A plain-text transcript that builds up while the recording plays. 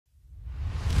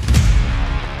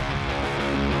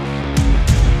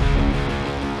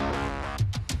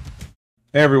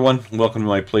Hey everyone, welcome to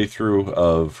my playthrough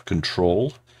of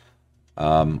Control.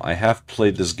 I have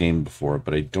played this game before,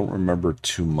 but I don't remember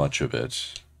too much of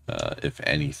it, if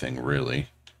anything, really.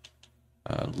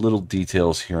 Little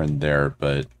details here and there,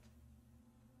 but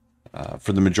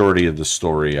for the majority of the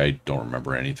story, I don't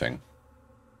remember anything.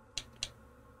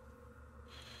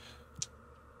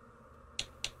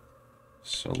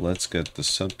 So let's get the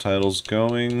subtitles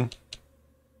going.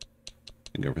 I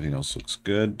think everything else looks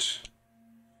good.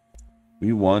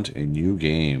 We want a new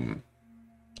game.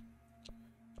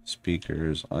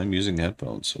 Speakers. I'm using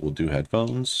headphones, so we'll do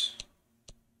headphones.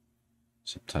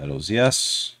 Subtitles,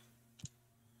 yes.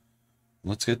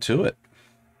 Let's get to it.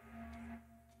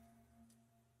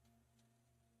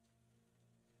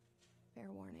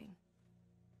 Fair warning.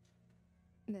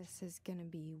 This is gonna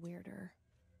be weirder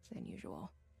than usual.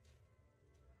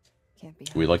 Can't be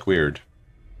helped. We like weird.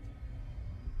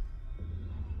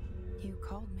 You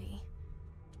called me.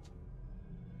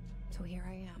 So here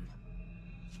I am.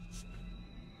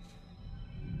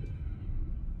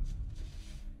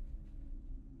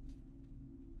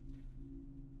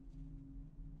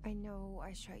 I know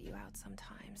I shut you out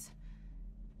sometimes.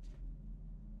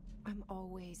 I'm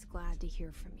always glad to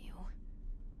hear from you.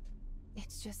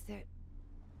 It's just that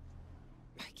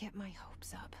I get my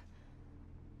hopes up.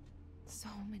 So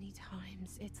many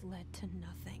times it's led to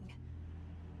nothing.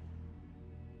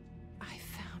 I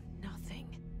found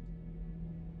nothing.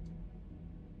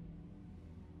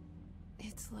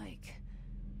 It's like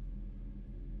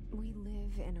we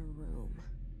live in a room,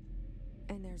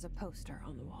 and there's a poster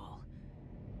on the wall.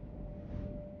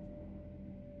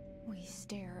 We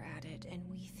stare at it and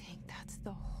we think that's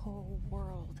the whole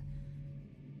world.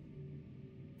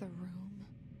 The room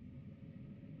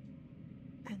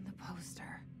and the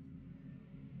poster.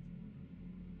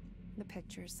 The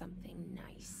picture's something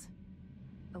nice.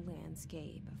 A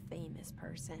landscape, a famous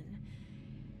person.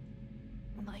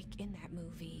 Like in that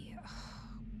movie,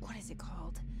 what is it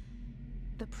called?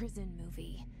 The prison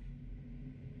movie.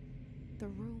 The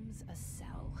room's a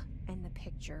cell, and the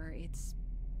picture, it's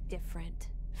different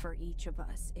for each of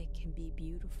us. It can be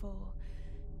beautiful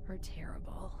or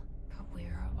terrible, but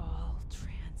we're all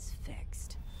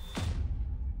transfixed.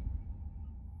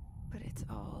 But it's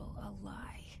all a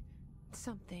lie.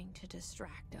 Something to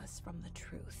distract us from the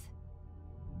truth.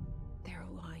 They're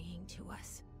lying to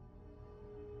us.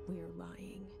 We're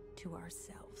lying to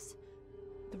ourselves.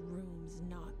 The room's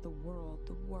not the world.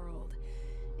 The world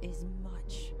is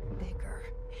much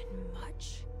bigger and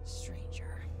much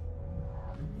stranger.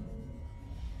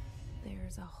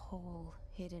 There's a hole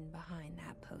hidden behind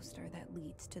that poster that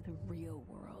leads to the real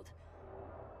world.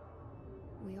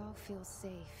 We all feel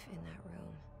safe in that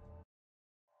room.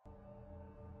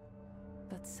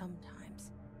 But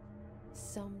sometimes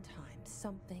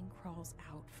something crawls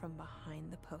out from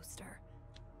behind the poster.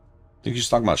 Think you're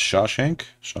talking about Shawshank?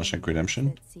 Shawshank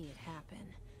Redemption? See it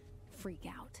happen, freak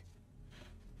out,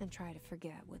 and try to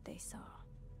forget what they saw.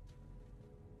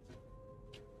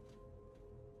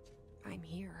 I'm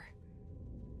here.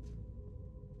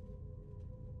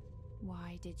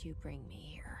 Why did you bring me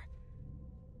here?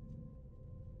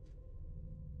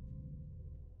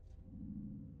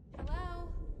 Hello?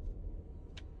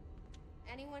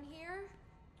 Anyone here?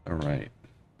 All right.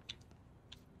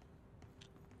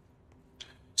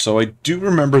 So I do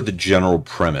remember the general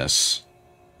premise.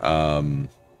 I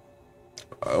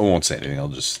won't say anything. I'll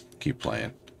just keep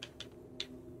playing.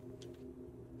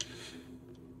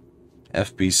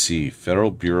 FBC, Federal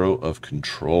Bureau of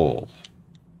Control.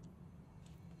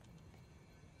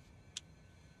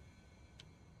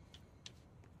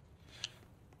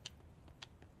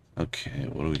 Okay,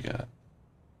 what do we got?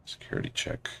 Security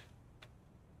check.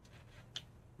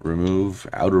 Remove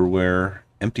outerwear,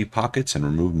 empty pockets, and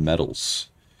remove medals.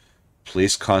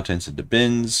 Place contents into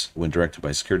bins. When directed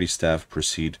by security staff,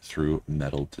 proceed through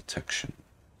metal detection.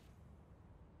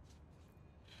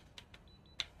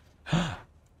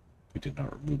 We did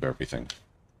not remove everything.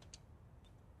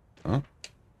 Huh?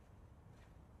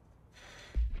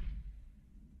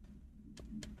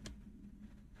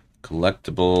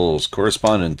 Collectibles,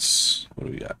 correspondence. What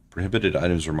do we got? Prohibited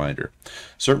items reminder.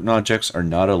 Certain objects are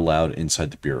not allowed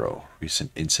inside the Bureau.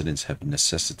 Recent incidents have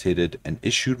necessitated an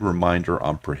issued reminder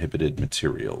on prohibited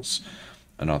materials.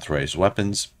 Unauthorized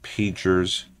weapons,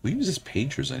 pagers. Who uses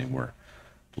pagers anymore?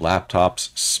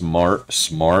 Laptops,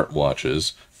 smart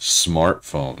watches,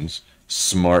 smartphones,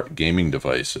 smart gaming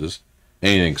devices.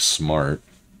 Anything smart.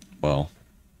 Well,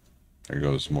 there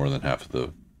goes more than half of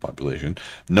the population.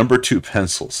 Number 2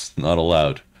 pencils, not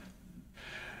allowed.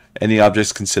 Any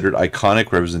objects considered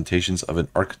iconic representations of an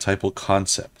archetypal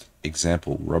concept.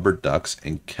 Example, rubber ducks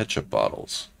and ketchup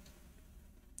bottles.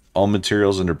 All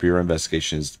materials under Bureau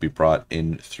investigation is to be brought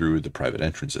in through the private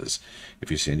entrances. If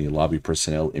you see any lobby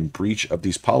personnel in breach of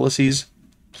these policies,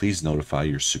 please notify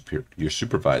your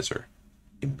supervisor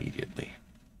immediately.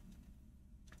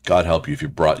 God help you if you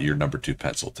brought your number 2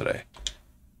 pencil today.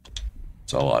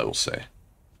 That's all I will say.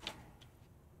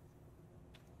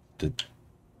 Did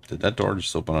that door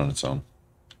just open on its own?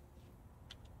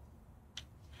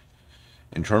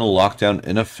 Internal lockdown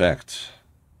in effect.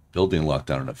 Building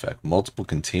lockdown in effect. Multiple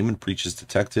containment breaches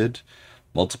detected.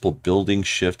 Multiple building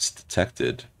shifts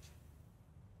detected.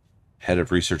 Head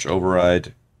of research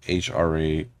override.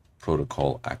 HRA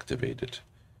protocol activated.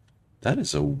 That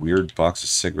is a weird box of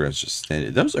cigarettes just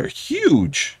standing. Those are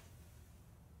huge.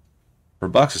 For a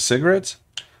box of cigarettes?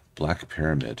 Black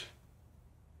Pyramid.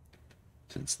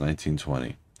 Since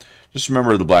 1920. Just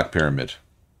remember the Black Pyramid.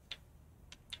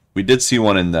 We did see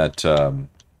one in that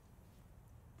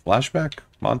flashback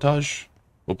montage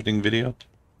opening video.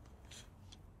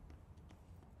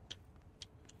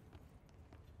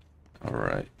 All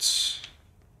right.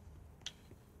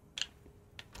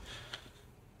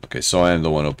 Okay, so I am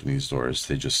the one opening these doors.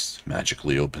 They just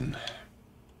magically open.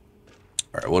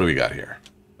 All right, what do we got here?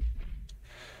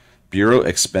 Bureau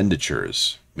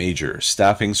expenditures. Major.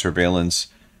 Staffing, surveillance,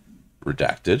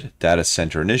 redacted. Data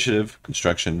center initiative,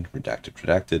 construction,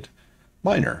 redacted.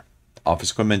 Minor.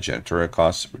 Office equipment, janitorial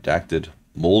costs, redacted.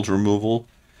 Mold removal,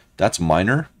 that's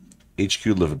minor. HQ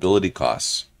livability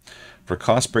costs. For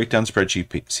cost breakdown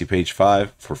spreadsheet, see page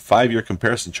 5. For 5-year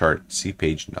comparison chart, see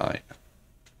page 9.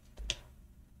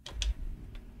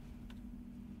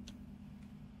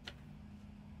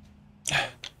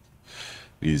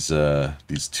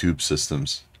 These tube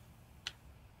systems.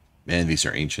 Man, these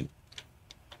are ancient.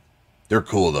 They're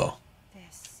cool though.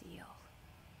 This seal.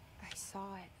 I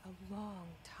saw it a long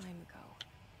time ago.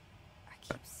 I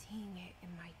keep seeing it in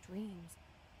my dreams.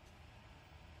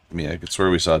 I mean, I could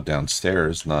swear we saw it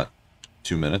downstairs not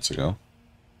 2 minutes ago.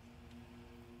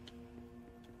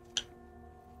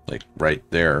 Like right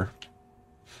there.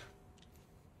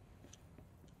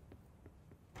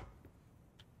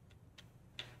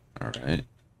 Alright.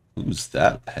 Who's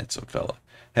that handsome fella?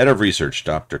 Head of Research,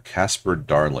 Dr. Casper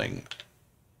Darling.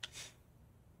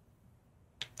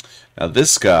 Now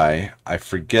this guy, I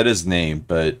forget his name,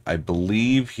 but I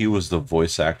believe he was the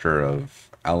voice actor of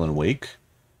Alan Wake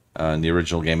in the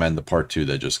original game and the part 2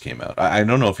 that just came out. I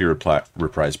don't know if he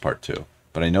reprised part 2,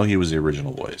 but I know he was the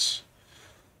original voice.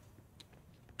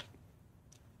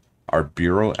 Our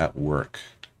Bureau at Work.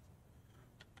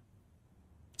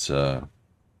 It's a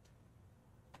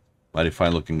mighty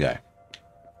fine looking guy.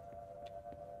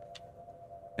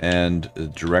 And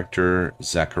director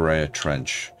Zachariah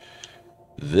Trench.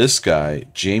 This guy,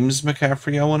 James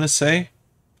McCaffrey, I want to say.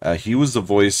 He was the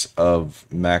voice of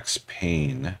Max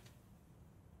Payne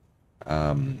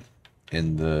in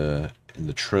the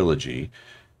trilogy.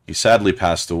 He sadly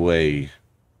passed away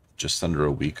just under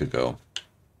a week ago.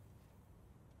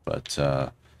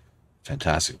 But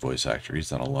fantastic voice actor. He's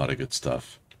done a lot of good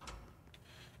stuff.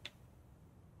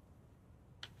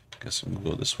 Guess I'm going to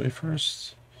go this way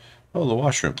first. Oh, the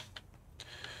washroom.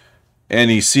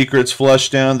 Any secrets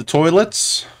flushed down the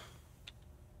toilets?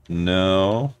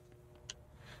 No.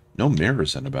 No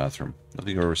mirrors in the bathroom. I don't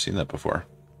think I've ever seen that before.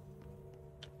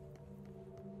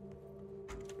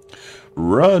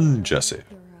 Run, Jesse.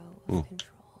 Ooh.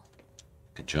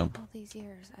 Good jump. All these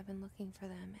years I've been looking for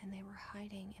them and they were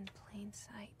hiding in plain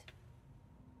sight.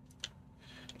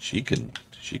 She can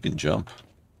jump.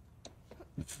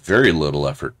 Very little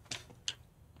effort.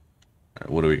 All right,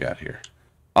 what do we got here?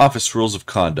 Office rules of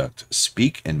conduct.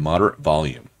 Speak in moderate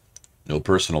volume. No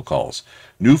personal calls.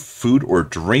 No food or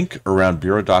drink around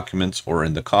bureau documents or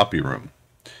in the copy room.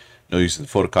 No using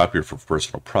the photocopier for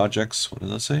personal projects. What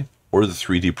does that say? Or the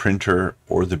 3D printer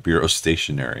or the bureau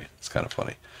stationery. It's kind of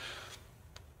funny.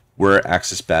 Wear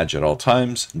access badge at all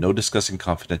times. No discussing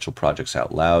confidential projects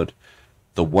out loud.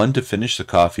 The one to finish the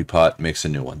coffee pot makes a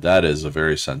new one. That is a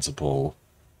very sensible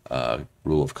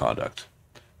rule of conduct.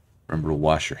 Remember to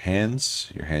wash your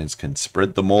hands. Your hands can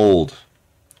spread the mold,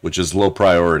 which is low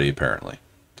priority apparently.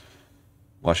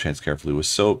 Wash hands carefully with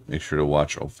soap. Make sure to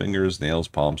wash all fingers, nails,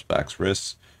 palms, backs,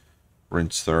 wrists.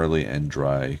 Rinse thoroughly and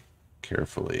dry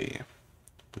carefully.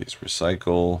 Please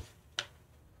recycle.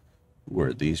 Who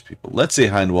are these people? Let's say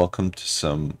hi and welcome to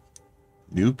some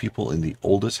new people in the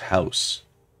oldest house.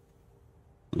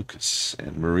 Lucas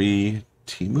and Marie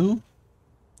Timu.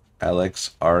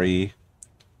 Alex, Ari.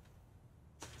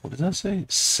 What does that say?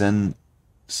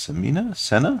 Semina?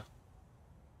 Senna?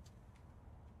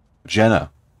 Jenna.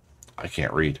 I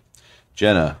can't read.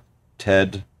 Jenna,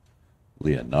 Ted,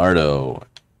 Leonardo,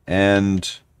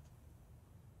 and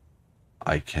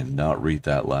I cannot read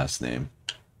that last name.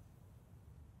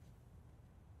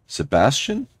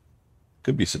 Sebastian?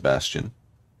 Could be Sebastian.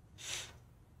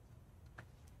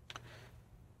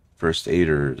 First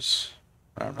aiders.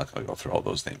 I'm not going to go through all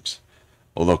those names.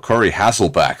 Although Corey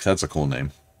Hasselback, that's a cool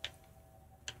name.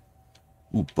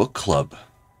 Ooh, book club.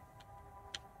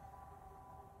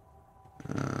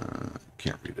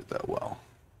 Can't read it that well.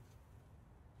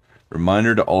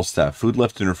 Reminder to all staff. Food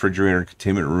left in refrigerator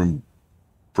containment room,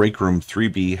 break room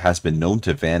 3B has been known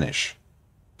to vanish.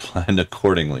 Plan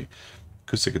accordingly.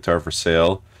 Acoustic guitar for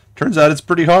sale. Turns out it's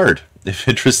pretty hard. If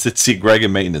interested, see Greg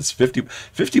in maintenance.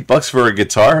 50 bucks for a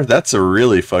guitar? That's a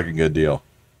really fucking good deal.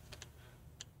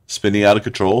 Spinning out of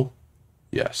control?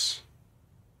 Yes.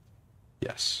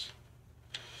 Yes.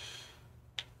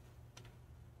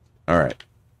 Alright.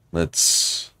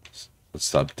 Let's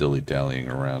stop dilly-dallying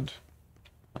around.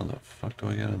 How the fuck do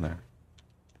I get in there?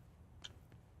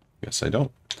 Guess I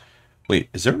don't. Wait,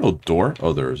 is there no door?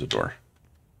 Oh, there is a door.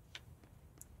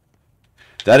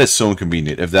 That is so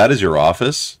inconvenient. If that is your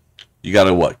office, you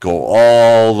gotta what? Go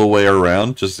all the way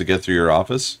around just to get through your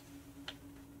office?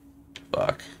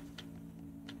 Fuck.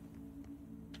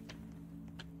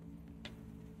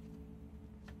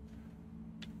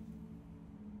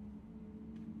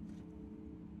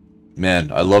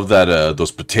 Man, I love that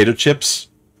those potato chips.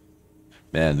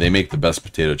 Man, they make the best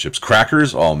potato chips.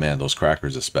 Crackers? Oh man, those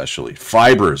crackers especially.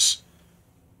 Fibers.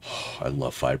 Oh, I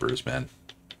love fibers, man.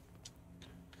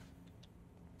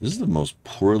 This is the most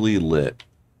poorly lit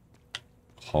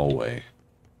hallway.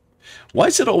 Why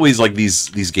is it always like these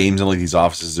games and like these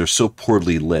offices, they're so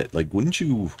poorly lit? Like wouldn't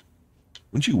you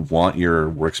want your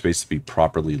workspace to be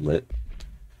properly lit?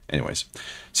 Anyways,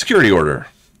 security order.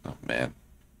 Oh man.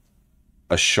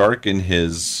 A shark in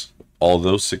his,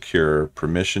 although secure,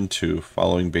 permission to,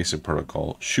 following basic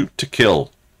protocol, shoot to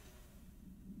kill.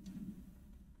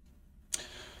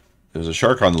 There's a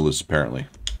shark on the loose, apparently.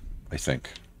 I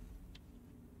think.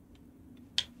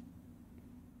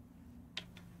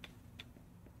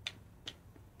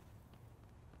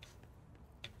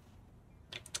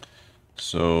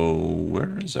 So,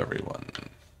 where is everyone?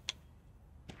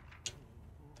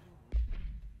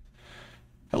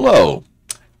 Hello!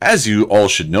 As you all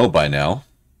should know by now,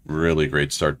 really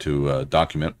great start to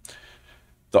document,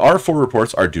 the R4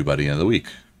 reports are due by the end of the week.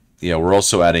 Yeah, we're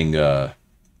also adding, what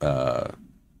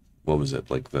was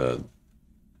it, like the,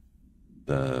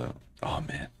 oh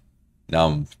man,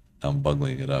 now I'm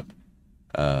bungling it up.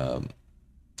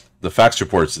 The fax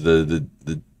reports, the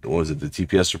what was it, the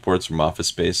TPS reports from Office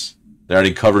Space, they're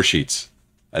adding cover sheets.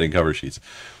 We're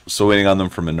still waiting on them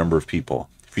from a number of people.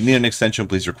 If you need an extension,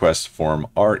 please request form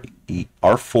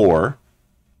R4.E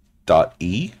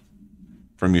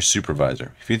from your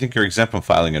supervisor. If you think you're exempt from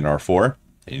filing an R4,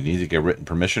 and you need to get written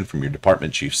permission from your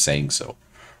department chief saying so.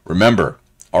 Remember,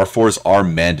 R4s are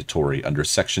mandatory under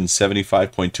Section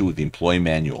 75.2 of the Employee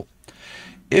Manual.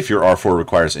 If your R4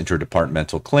 requires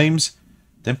interdepartmental claims,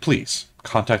 then please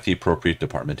contact the appropriate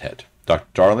department head. Dr.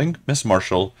 Darling, Miss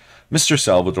Marshall, Mr.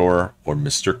 Salvador, or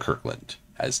Mr. Kirkland,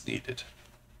 as needed.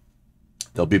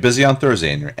 They'll be busy on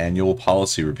Thursday in your annual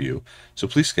policy review, so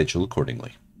please schedule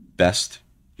accordingly. Best,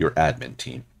 your admin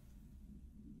team.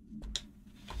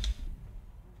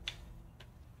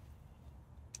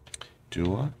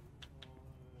 Do I?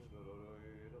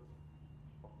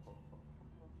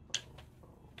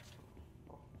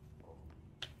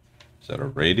 Is that a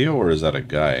radio or is that a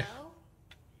guy?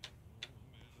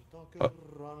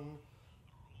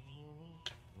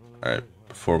 Alright,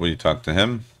 before we talk to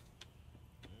him,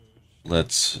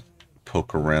 let's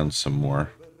poke around some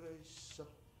more.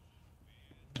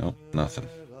 Nope, nothing.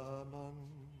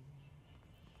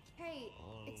 Hey,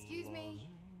 excuse me.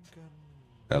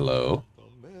 Hello.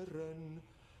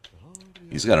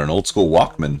 He's got an old school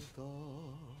Walkman.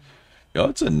 Yo,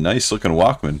 it's a nice looking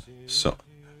Walkman. So,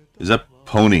 is that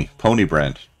Pony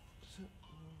brand?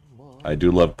 I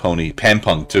do love Pony.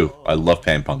 Panpung too. I love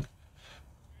Panpung.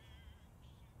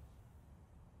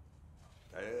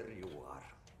 There you are.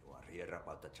 You are here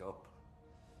about the job.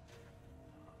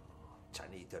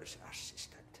 Janitor's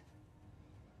assistant.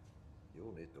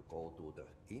 You need to go to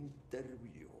the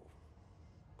interview.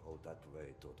 Go that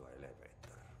way to the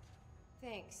elevator.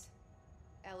 Thanks.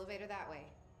 Elevator that way.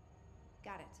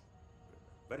 Got it.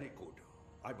 Very good.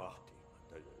 I'm Ahti,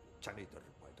 the janitor,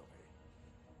 by the way.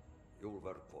 You'll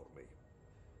work for me.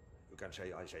 You can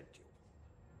say I sent you.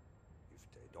 If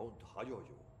they don't hire you,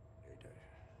 niin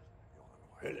Johan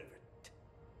helvet.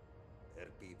 There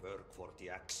be work for the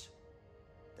axe.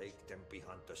 Take them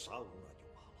behind the sauna,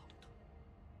 jumalauta.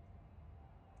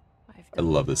 I've I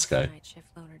love this guy. Night shift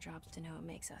loner jobs to know it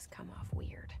makes us come off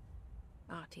weird.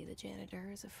 Ahti the janitor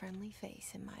is a friendly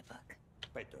face in my book.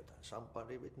 Better than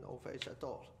somebody with no face at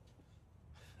all.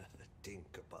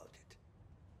 Think about it.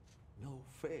 No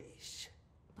face.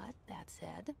 But that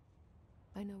said,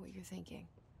 I know what you're thinking.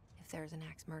 If there's an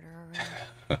axe murderer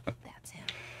around, that's him.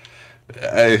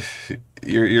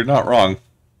 You're not wrong.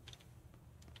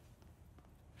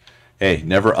 Hey,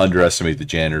 never underestimate the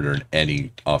janitor in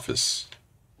any office.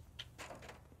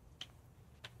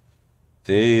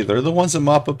 They're the ones that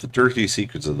mop up the dirty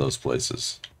secrets of those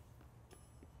places.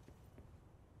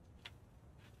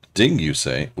 Ding, you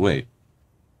say? Wait.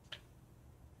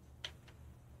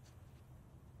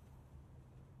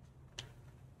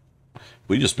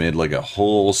 We just made like a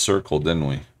whole circle, didn't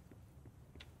we?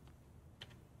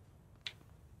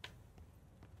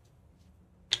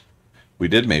 We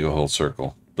did make a whole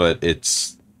circle, but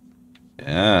it's...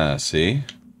 Yeah, see?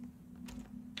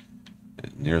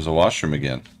 Here's a washroom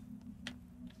again.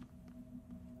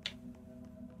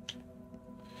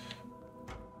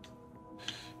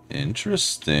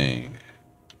 Interesting.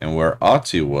 And where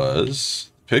Ahti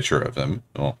was, picture of him,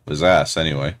 well, his ass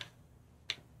anyway,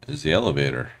 is the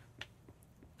elevator.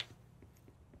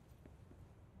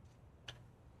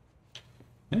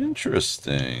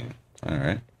 Interesting.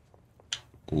 Alright.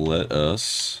 Let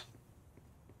us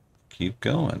keep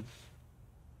going.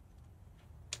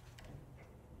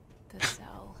 The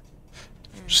cell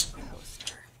and the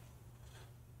poster.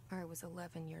 I was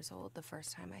 11 years old the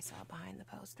first time I saw behind the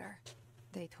poster.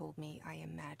 They told me I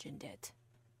imagined it.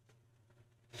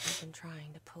 I've been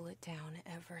trying to pull it down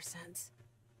ever since.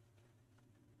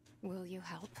 Will you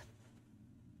help?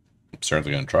 I'm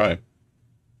certainly going to try.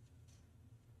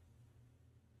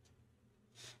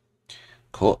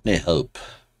 Courtney Hope.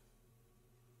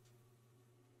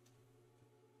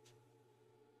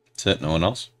 That's it, no one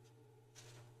else?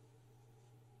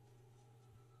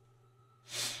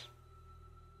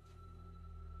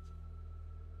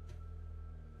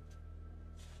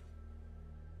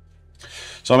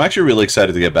 So I'm actually really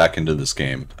excited to get back into this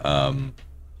game.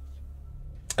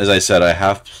 As I said, I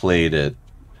have played it,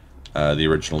 the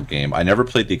original game. I never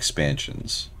played the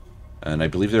expansions. And I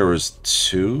believe there was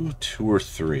two or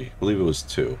three. I believe it was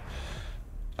two.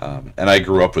 And I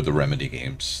grew up with the Remedy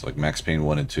games, like Max Payne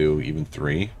 1 and 2, even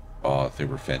 3. Oh, they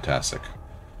were fantastic.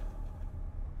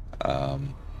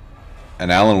 And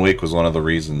Alan Wake was one of the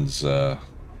reasons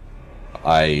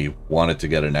I wanted to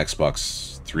get an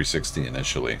Xbox 360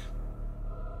 initially.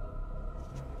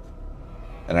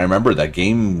 And I remember that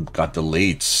game got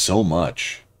delayed so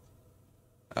much.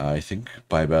 I think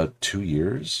by about 2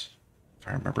 years, if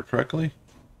I remember correctly.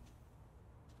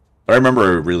 But I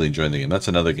remember really enjoying the game. That's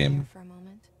another game For a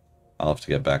moment. I'll have to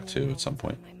get back to at some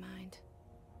point. My mind.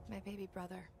 My baby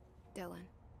brother, Dylan.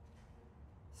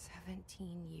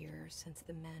 17 years since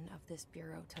the men of this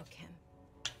bureau took him.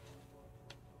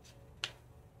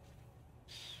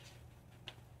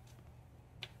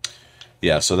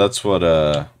 Yeah, so that's what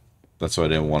I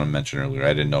didn't want to mention earlier.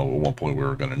 I didn't know at one point we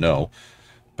were going to know.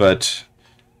 But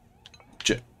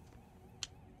that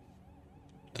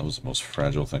was the most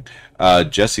fragile thing.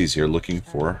 Jessie's here looking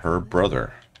for her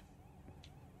brother.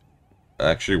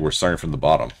 Actually, we're starting from the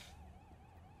bottom.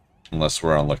 Unless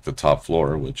we're on, like, the top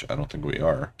floor, which I don't think we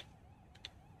are.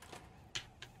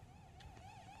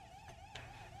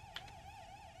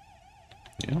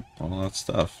 Yep, all that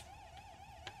stuff.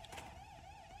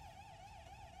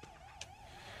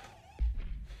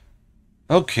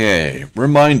 Okay,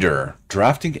 reminder.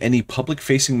 Drafting any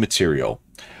public-facing material.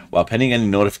 While pending any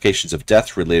notifications of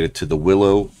death related to the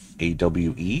Willow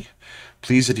AWE,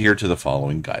 please adhere to the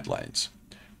following guidelines.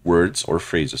 Words or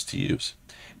phrases to use.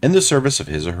 In the service of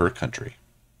his or her country.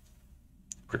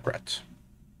 Regret.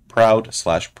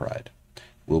 Proud/pride.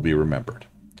 Will be remembered.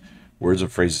 Words or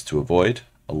phrases to avoid.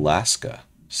 Alaska.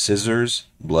 Scissors.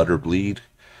 Blood or bleed.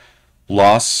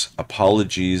 Loss.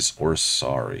 Apologies or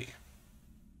sorry.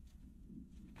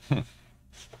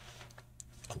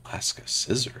 Alaska.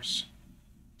 Scissors.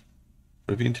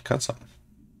 What if you need to cut something?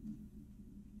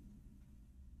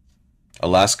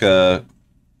 Alaska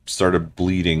started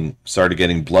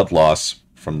getting blood loss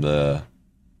from the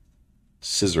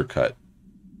scissor cut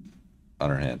on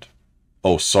her hand.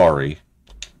 Oh, sorry.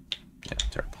 Yeah,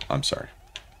 terrible. I'm sorry.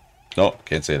 No,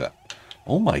 can't say that.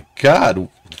 Oh my god,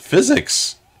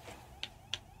 physics.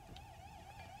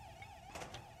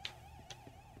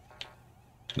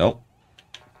 Nope.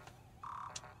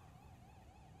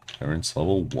 Current's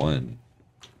level 1.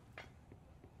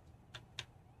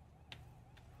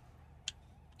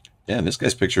 Yeah, this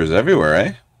guy's picture is everywhere,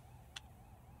 eh?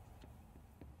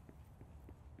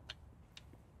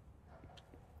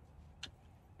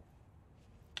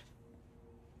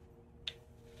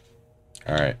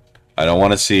 Alright. I don't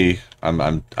want to see.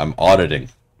 I'm auditing,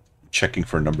 checking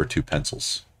for number 2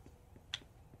 pencils.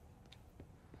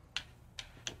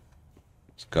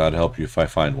 God help you if I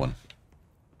find one.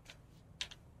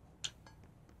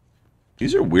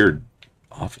 These are weird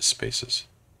office spaces.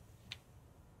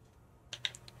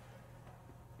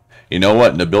 You know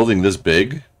what? In a building this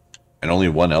big and only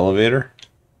one elevator,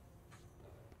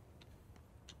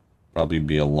 probably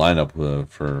be a lineup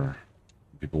for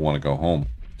people want to go home.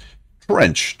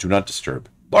 Trench, do not disturb.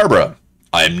 Barbara,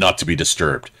 I am not to be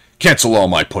disturbed. Cancel all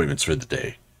my appointments for the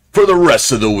day. For the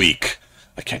rest of the week.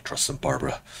 I can't trust them,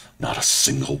 Barbara. Not a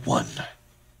single one.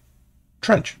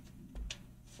 Trench.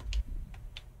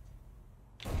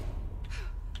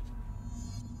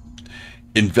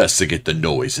 Investigate the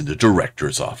noise in the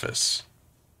director's office.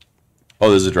 Oh,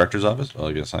 there's a director's office? Well,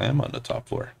 I guess I am on the top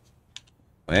floor.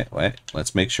 Wait.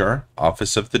 Let's make sure.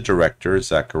 Office of the Director,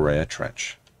 Zachariah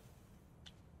Trench.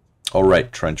 Oh, right.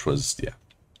 Trench was, yeah.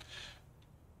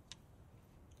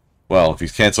 Well, if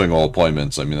he's canceling all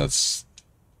appointments, I mean, that's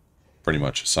pretty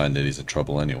much a sign that he's in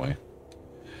trouble anyway.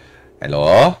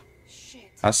 Hello?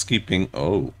 Shit. Housekeeping.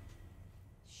 Oh.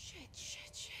 Shit.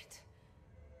 Shit.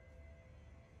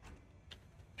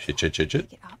 Pick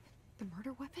it up? The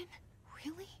murder weapon?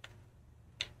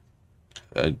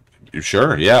 Really?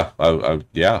 Sure, yeah.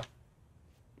 Yeah.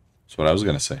 That's what I was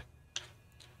gonna say.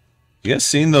 You guys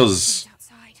seen those?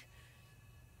 Outside.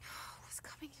 Was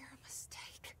coming here a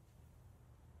mistake?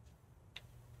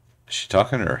 Is she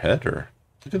talking in her head, or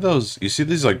look at those? You see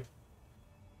these, like,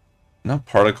 not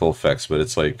particle effects, but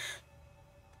it's like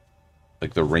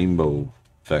the rainbow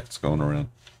effects going around.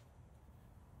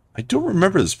 I don't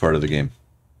remember this part of the game.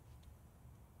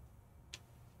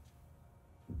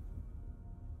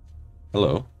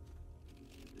 Hello.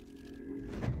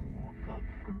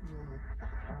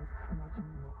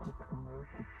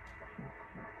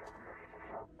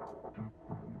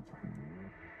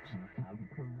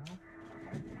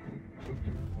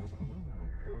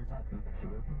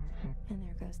 And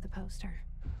there goes the poster.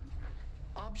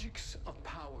 Objects of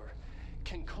power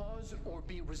can cause or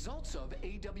be results of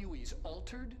AWE's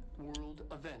altered world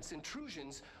events,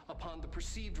 intrusions upon the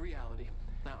perceived reality.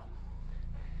 Now,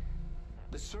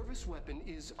 the service weapon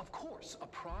is, of course, a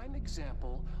prime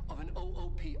example of an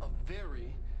OOP, a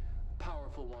very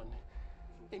powerful one.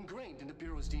 Ingrained in the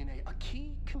Bureau's DNA, a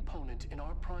key component in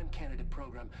our prime candidate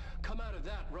program. Come out of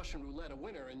that Russian roulette a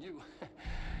winner, and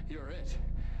you're it.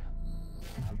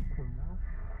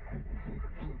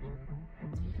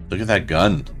 Look at that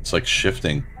gun. It's like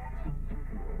shifting.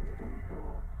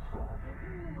 Look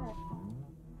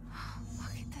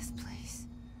at this place.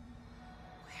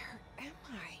 Where am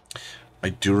I? I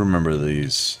do remember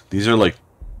these. These are like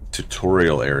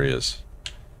tutorial areas.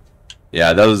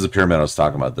 Yeah, that was the pyramid I was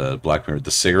talking about. The black pyramid.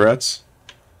 The cigarettes.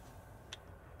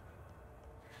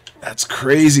 That's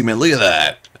crazy, man. Look at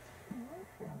that.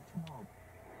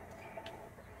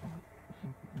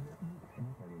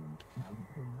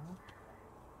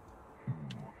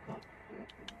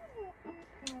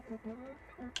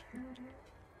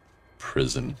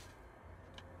 Prison.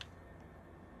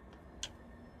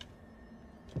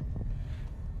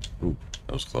 Ooh,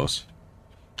 that was close.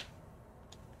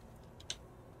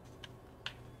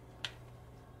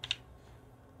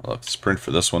 Let's sprint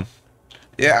for this one.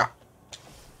 Yeah.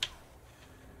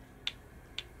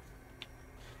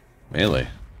 Melee.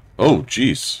 Oh,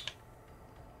 jeez.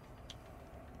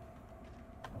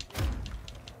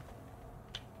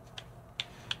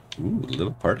 Ooh,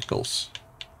 little particles.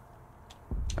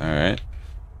 Alright.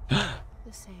 The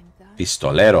same gun.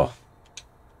 Pistolero.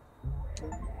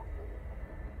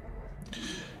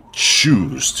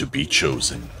 Choose to be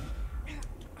chosen.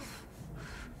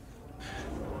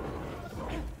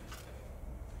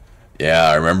 Yeah,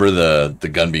 I remember the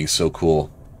gun being so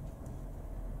cool.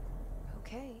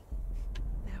 Okay.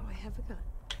 Now I have a gun.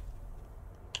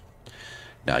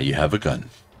 Now you have a gun.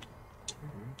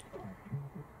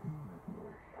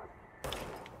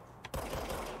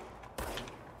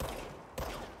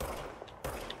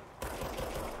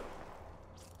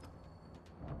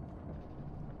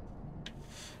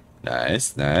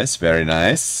 Nice, nice, very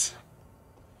nice.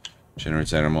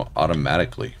 Generates animal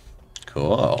automatically.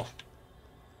 Cool.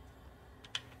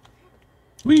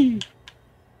 Whee!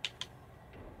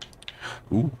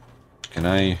 Ooh, can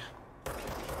I...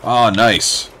 Oh,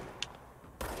 nice.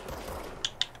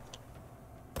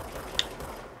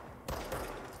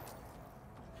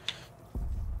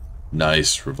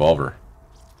 Nice revolver.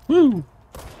 Woo!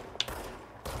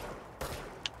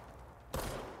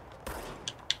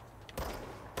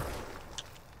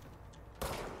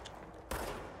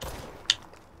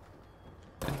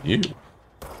 And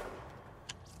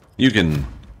you can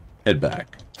Head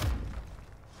back.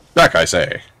 Back, I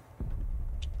say.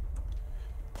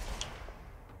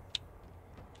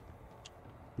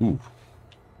 Ooh.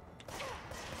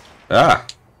 Ah.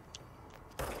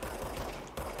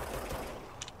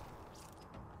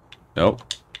 Nope.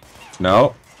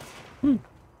 No.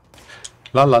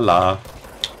 La la la.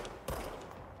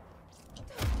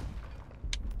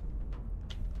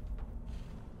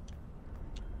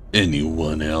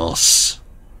 Anyone else?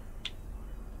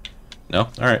 No?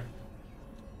 Alright.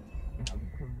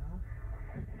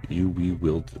 You we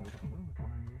will do.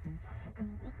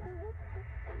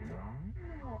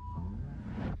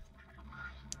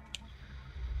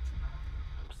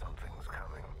 Something's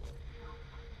coming.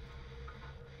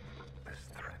 This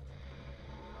threat.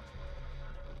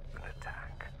 An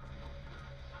attack.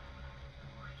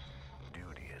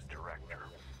 Duty as director.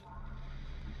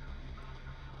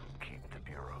 Keep the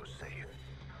Bureau safe.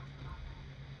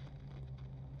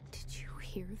 Did you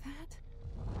hear that?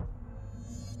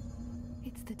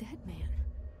 It's the dead man.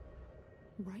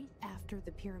 Right after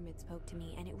the pyramid spoke to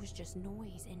me, and it was just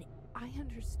noise, and I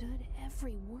understood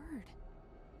every word.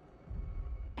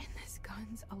 And this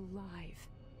gun's alive.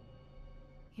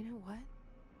 You know what?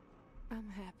 I'm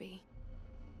happy.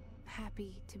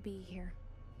 Happy to be here.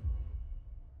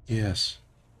 Yes.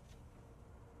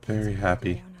 Very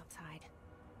happy. Down outside.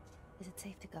 Is it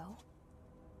safe to go?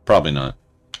 Probably not.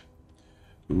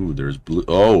 Ooh, there's blue.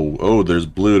 Oh, there's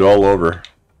blood all over.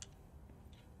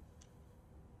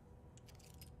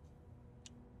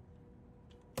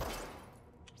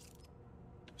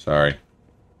 Sorry.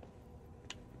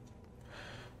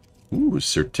 Ooh,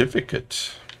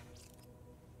 certificate.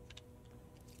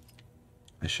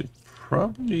 I should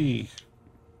probably...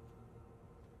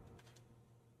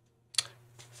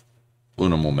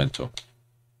 Uno momento.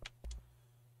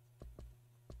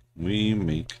 We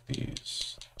make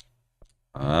these.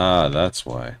 Ah, that's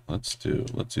why. Let's do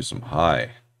some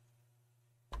high.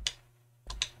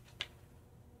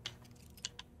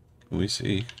 Can we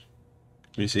see?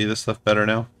 Can we see this stuff better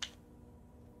now?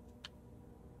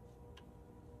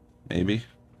 Maybe.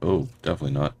 Oh,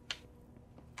 definitely not.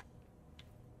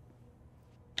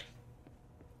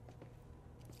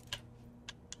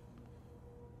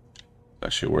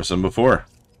 Actually worse than before.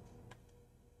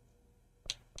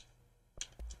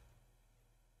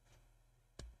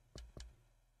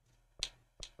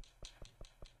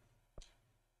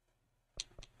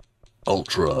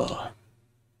 Ultra.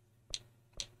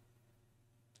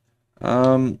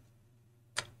 I'm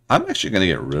actually going to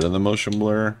get rid of the motion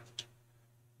blur.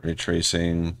 Ray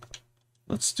tracing.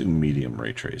 Let's do medium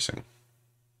ray tracing.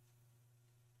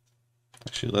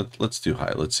 Actually, let's do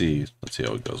high. Let's see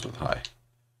how it goes with high.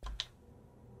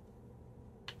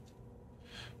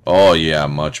 Oh yeah,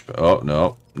 much. Oh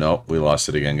no, we lost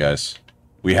it again, guys.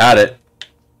 We had it,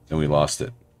 and we lost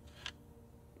it.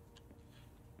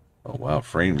 Oh wow,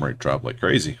 frame rate dropped like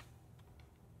crazy.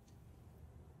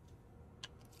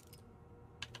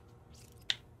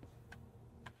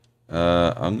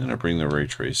 I'm gonna bring the ray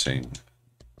tracing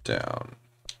down.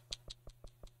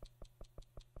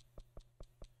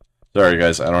 Sorry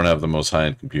guys, I don't have the most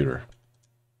high-end computer.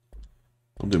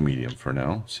 We'll do medium for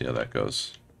now. See how that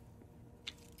goes.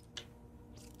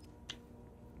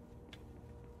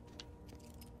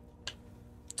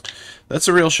 That's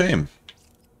a real shame.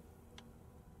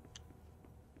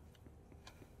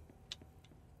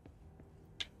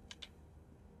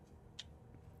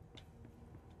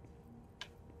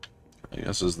 I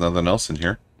guess there's nothing else in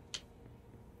here.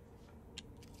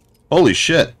 Holy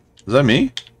shit. Is that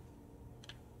me?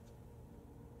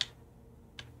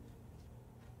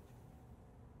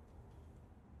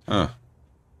 Huh.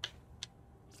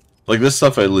 Like, this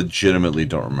stuff I legitimately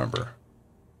don't remember.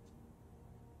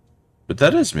 But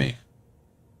that is me.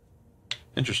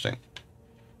 Interesting.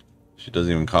 She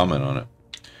doesn't even comment on it.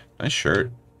 Nice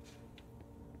shirt.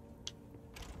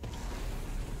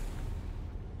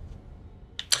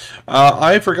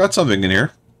 I forgot something in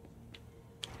here.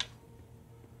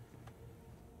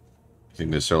 You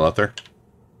think they're still out there?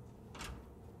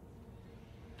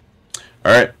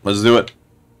 Alright, let's do it.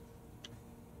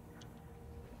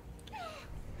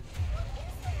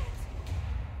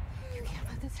 You can't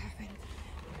let this happen.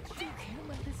 You can't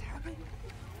let this happen.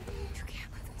 You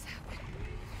can't let this happen.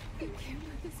 You can't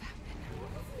let this happen.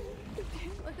 You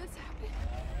can't let this happen.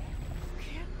 You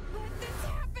can't let this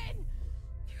happen.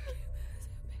 You can't let this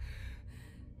happen.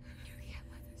 You can't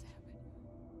let this happen.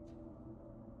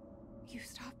 You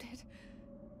stopped it.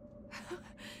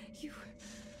 You...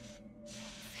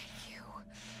 Thank you.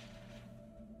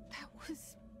 That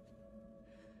was...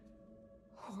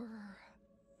 horror.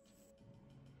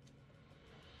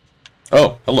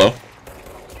 Oh, hello.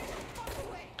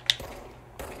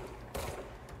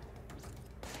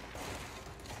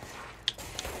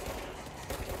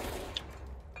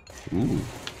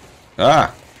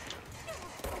 Ah!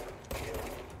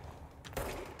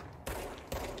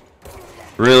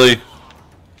 Really?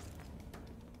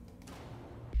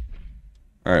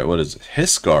 Alright, what is it?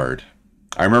 Hiss Guard.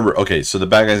 I remember, okay, so the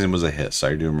bad guy's name was a Hiss.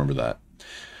 I do remember that.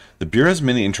 The Bureau has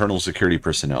many internal security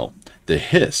personnel. The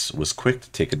Hiss was quick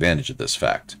to take advantage of this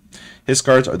fact. Hiss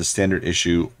Guards are the standard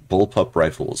issue bullpup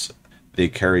rifles they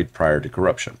carried prior to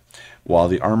corruption, while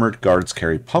the armored guards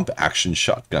carry pump-action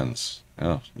shotguns.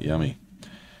 Oh, yummy.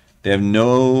 They have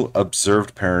no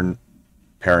observed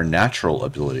paranatural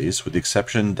abilities, with the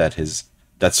exception that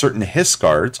certain Hiss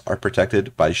Guards are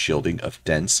protected by shielding of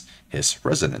dense Hiss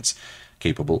resonance,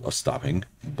 capable of stopping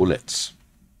bullets.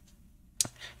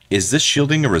 Is this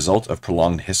shielding a result of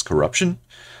prolonged Hiss corruption?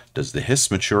 Does the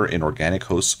Hiss mature in organic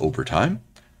hosts over time?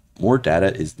 More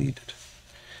data is needed.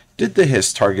 Did the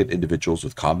Hiss target individuals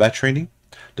with combat training?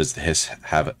 Does the Hiss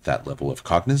have that level of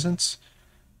cognizance?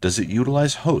 Does it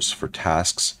utilize hosts for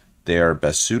tasks they are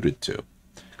best suited to?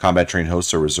 Combat trained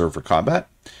hosts are reserved for combat?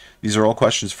 These are all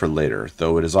questions for later,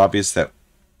 though it is obvious that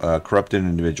corrupted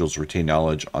individuals retain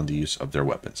knowledge on the use of their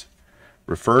weapons.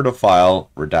 Refer to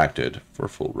file redacted for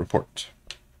full report.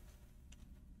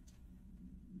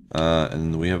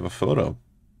 And we have a photo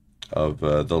of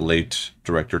the late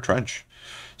Director Trench.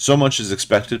 So much is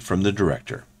expected from the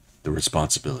director. The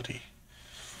responsibility.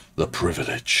 The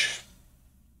privilege.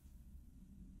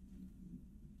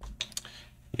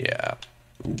 Yeah.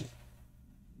 Ooh.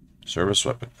 Service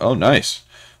weapon. Oh, nice.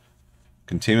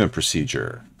 Containment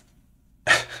procedure.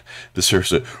 The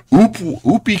service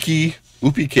Oopike.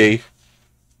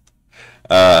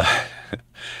 The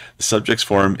subject's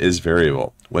form is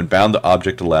variable. When bound, the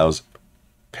object allows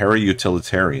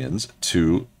para-utilitarians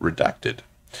to redacted.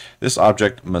 This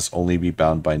object must only be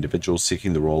bound by individuals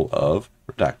seeking the role of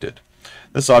redacted.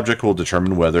 This object will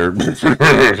determine whether, if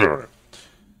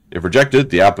rejected,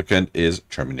 the applicant is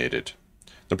terminated.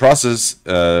 The process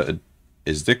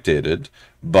is dictated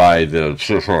by through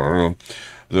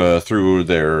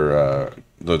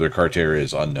their criteria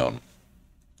is unknown.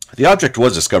 The object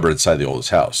was discovered inside the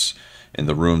oldest house, in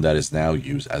the room that is now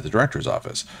used as the director's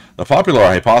office. The popular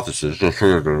hypothesis,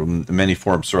 many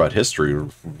forms throughout history,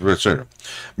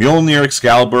 Mjolnir,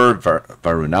 Excalibur,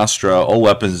 Varunastra, all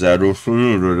weapons that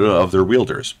of their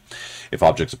wielders. If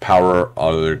objects of power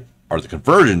are the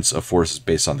convergence of forces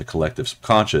based on the collective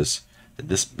subconscious, then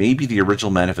this may be the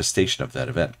original manifestation of that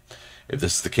event. If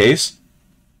this is the case,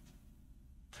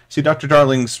 see Dr.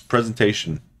 Darling's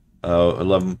presentation,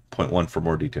 11.1 for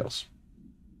more details.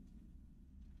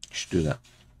 You should do that.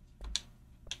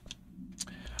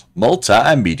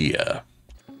 Multimedia.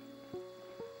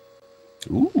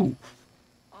 Ooh.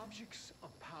 Objects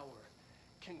of power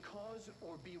can cause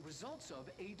or be results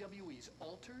of AWE's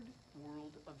altered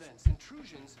world events,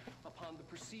 intrusions upon the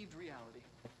perceived reality.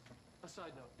 A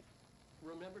side note,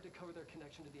 remember to cover their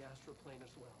connection to the astral plane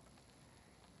as well.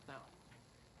 Now,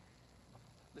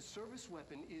 the service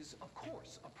weapon is, of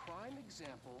course, a prime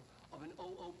example of an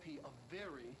OOP, a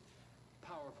very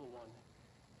powerful one.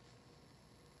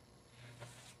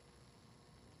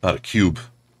 Not a cube.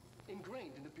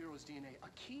 Ingrained in the Bureau's DNA, a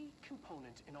key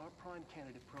component in our prime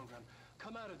candidate program.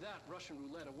 Come out of that Russian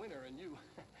roulette a winner and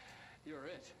you're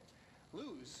it.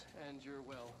 Lose and you're,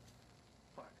 well,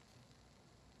 fired.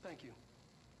 Thank you.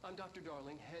 I'm Dr.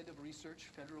 Darling, Head of Research,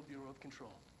 Federal Bureau of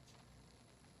Control.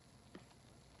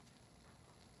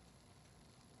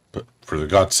 But for the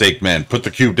God's sake, man, put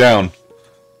the cube down.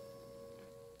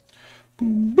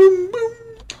 Boom, boom, boom.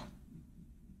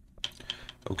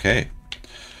 Okay.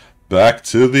 Back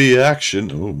to the action.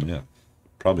 Oh, man.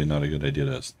 Probably not a good idea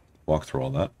to walk through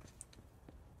all that.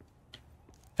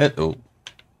 Oh.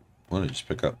 What did I just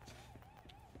pick up?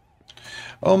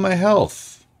 Oh, my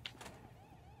health.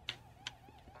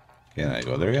 Can I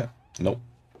go there yet? Nope.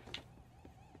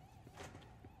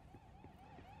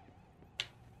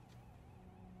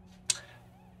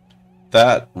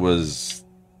 That was...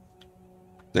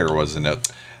 There wasn't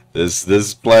it.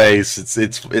 This place,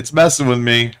 it's messing with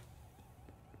me.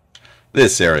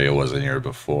 This area wasn't here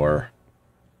before.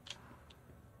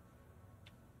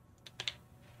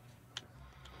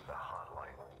 The hotline.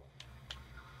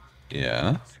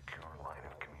 Yeah. Secure line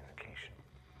of communication.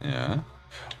 Yeah.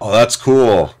 Oh, that's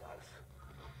cool.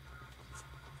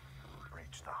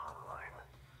 Reach the hotline.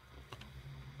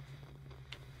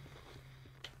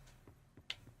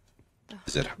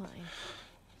 Is it? Mine,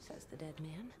 says the dead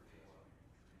man.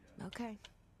 Okay.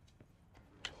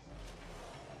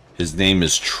 His name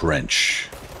is Trench.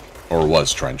 Or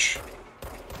was Trench.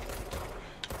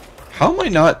 How am I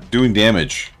not doing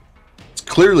damage? It's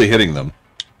clearly hitting them.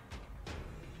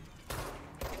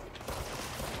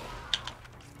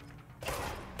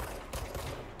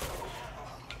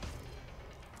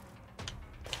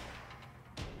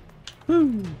 Is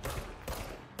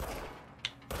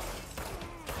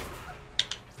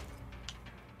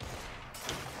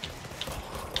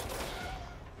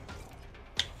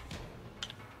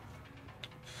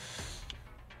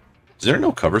there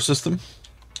no cover system?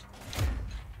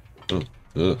 Ugh.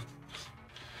 Ugh.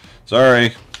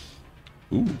 Sorry.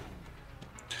 Ooh.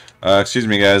 Excuse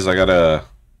me, guys. I gotta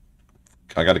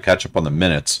catch up on the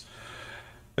minutes.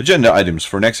 Agenda items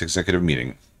for next executive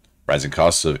meeting. Rising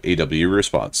costs of AW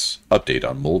response. Update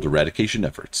on mold eradication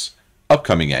efforts.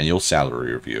 Upcoming annual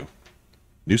salary review.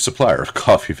 New supplier of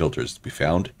coffee filters to be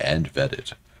found and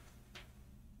vetted.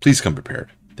 Please come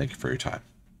prepared. Thank you for your time.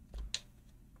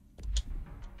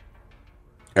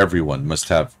 Everyone must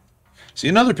have... See,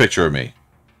 another picture of me.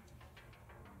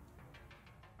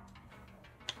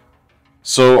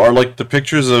 So are, like, the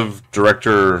pictures of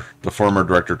the former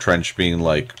director Trench being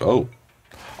like, oh,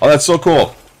 that's so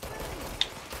cool.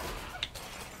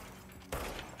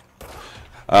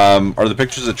 Are the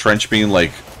pictures of Trench being,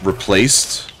 like,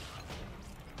 replaced?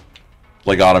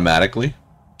 Like, automatically?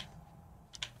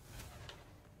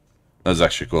 That was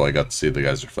actually cool. I got to see the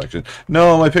guy's reflection.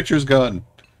 No, my picture's gone.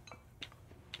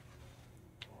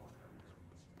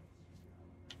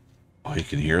 Oh, you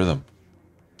can hear them.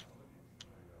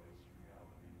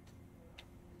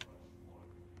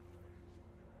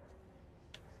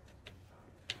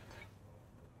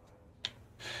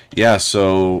 Yeah,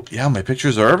 so... Yeah, my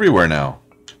pictures are everywhere now.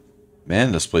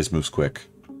 Man, this place moves quick.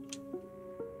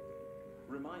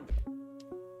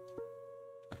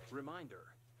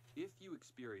 Reminder. If you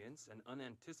experience an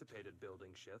unanticipated building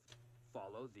shift,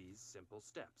 follow these simple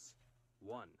steps.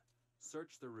 1.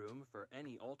 Search the room for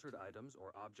any altered items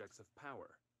or objects of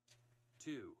power.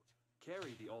 2.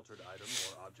 Carry the altered item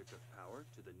or object of power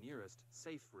to the nearest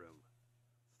safe room.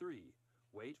 3.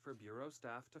 Wait for Bureau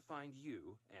staff to find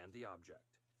you and the object.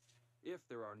 If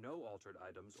there are no altered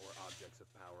items or objects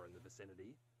of power in the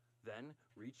vicinity, then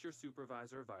reach your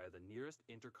supervisor via the nearest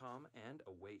intercom and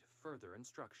await further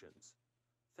instructions.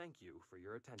 Thank you for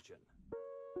your attention.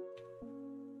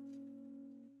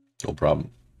 No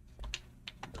problem.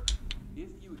 If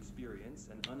you experience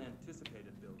an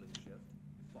unanticipated building shift,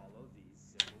 follow these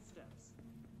simple steps.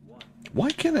 1.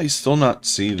 Why can I still not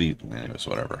see the... Anyways,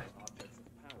 whatever. Objects of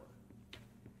power.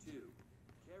 2.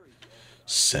 Carry the altered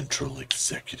Central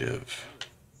Executive.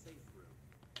 safe room.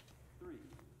 3.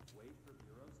 Wait for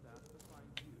Bureau staff to find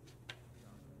you and the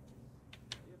object.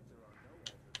 If there are no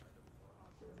altered items or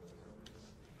objects,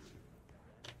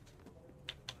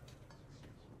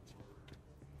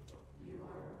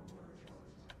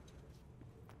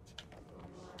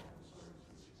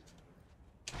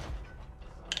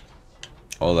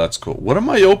 Oh, that's cool. What am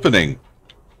I opening?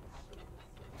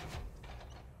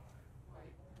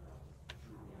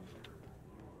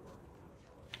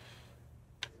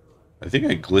 I think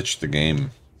I glitched the game.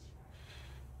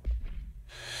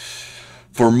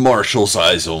 For Marshall's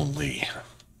eyes only.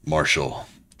 Marshall,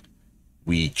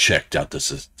 we checked out the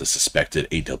suspected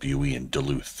AWE in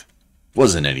Duluth.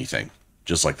 Wasn't anything.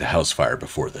 Just like the house fire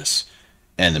before this.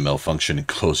 And the malfunction in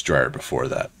clothes dryer before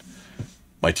that.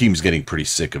 My team's getting pretty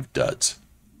sick of duds.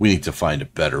 We need to find a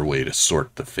better way to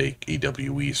sort the fake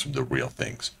AWEs from the real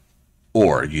things.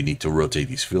 Or you need to rotate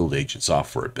these field agents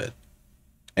off for a bit.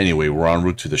 Anyway, we're en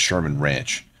route to the Sherman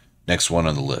Ranch. Next one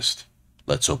on the list.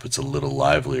 Let's hope it's a little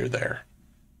livelier there.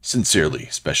 Sincerely,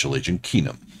 Special Agent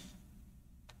Keenum.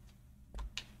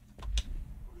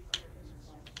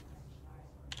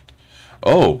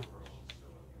 Oh.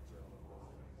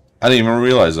 I didn't even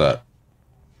realize that.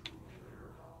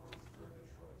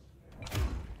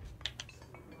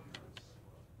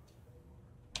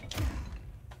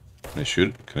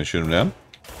 Can I shoot him down?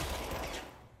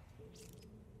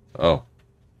 Oh.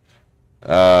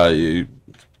 And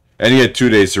he had 2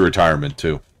 days to retirement,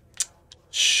 too.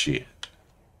 Shit.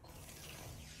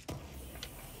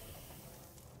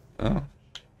 Oh.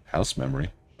 House memory.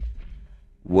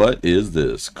 What is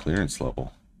this? Clearance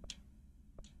level.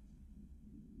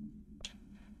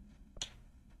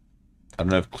 I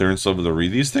don't have clearance level to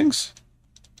read these things?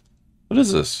 What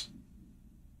is this?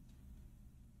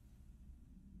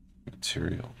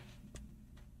 Material.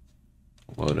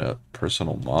 Load up.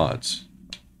 Personal mods.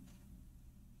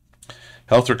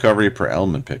 Health recovery per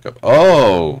element pickup.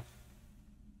 Oh!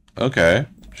 Okay.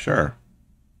 Sure.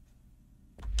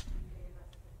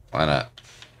 Why not?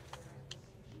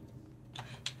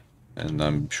 And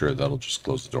I'm sure that'll just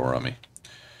close the door on me.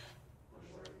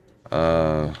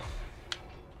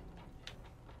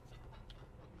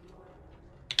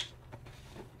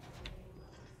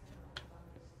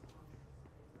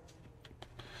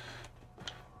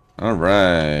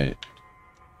 Alright.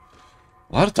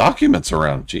 A lot of documents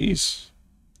around, jeez.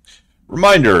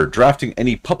 Reminder, drafting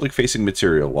any public-facing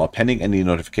material while pending any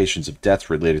notifications of death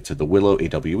related to the Willow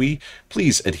AWE,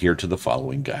 please adhere to the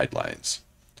following guidelines.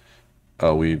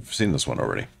 Oh, we've seen this one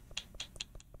already.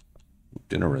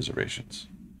 Dinner reservations.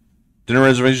 Dinner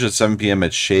reservations at 7 p.m.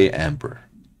 at Chez Ambre.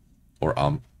 Or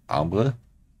Ambre?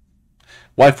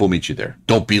 Wife will meet you there.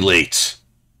 Don't be late.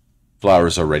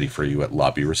 Flowers are ready for you at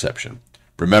lobby reception.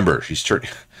 Remember, she's turning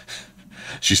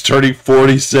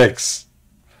 46.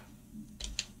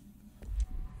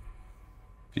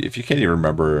 If you can't even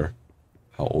remember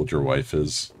how old your wife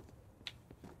is,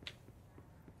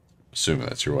 assuming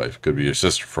that's your wife. Could be your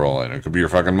sister for all I know. Could be your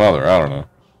fucking mother. I don't know.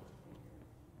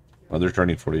 Mother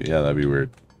turning 40. Yeah, that'd be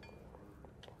weird.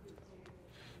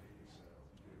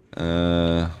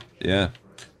 Yeah.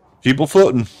 People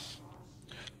floating.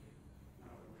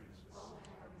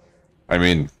 I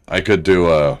mean, I could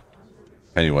do a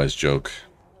Pennywise joke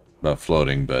about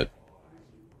floating, but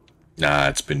nah,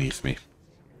 it's beneath me.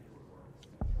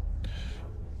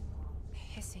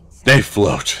 They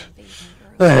float.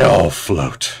 They all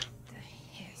float. The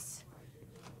hiss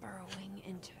burrowing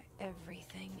into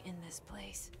everything in this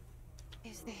place.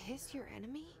 Is the hiss your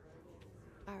enemy?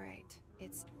 Alright,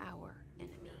 it's our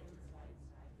enemy.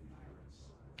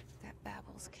 That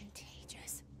babble's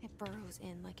contagious. It burrows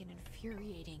in like an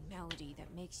infuriating melody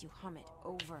that makes you hum it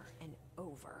over and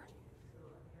over.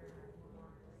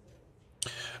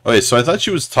 Okay, so I thought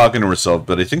she was talking to herself,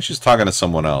 but I think she's talking to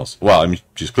someone else. Well, I mean,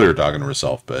 she's clearly talking to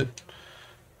herself, but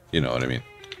you know what I mean.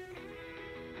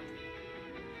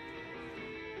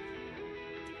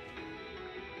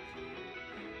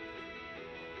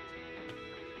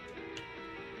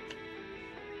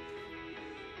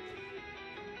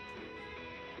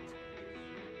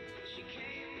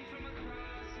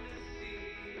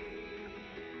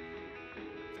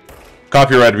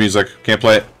 Copyright music. Can't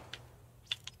play it.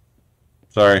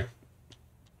 Sorry.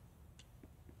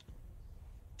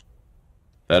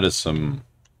 That is some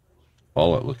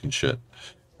Fallout looking shit.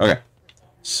 Okay.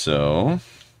 So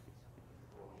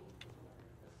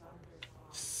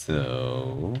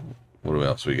what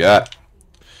else we got?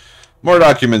 More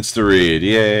documents to read.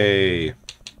 Yay.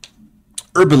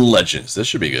 Urban legends. This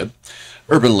should be good.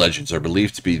 Urban legends are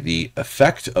believed to be the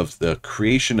effect of the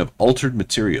creation of altered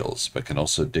materials, but can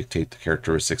also dictate the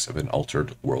characteristics of an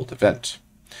altered world event.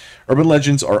 Urban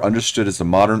legends are understood as the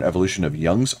modern evolution of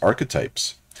Jung's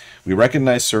archetypes. We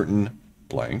recognize certain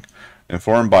blank,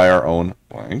 informed by our own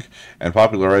blank, and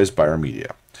popularized by our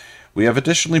media. We have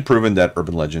additionally proven that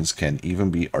urban legends can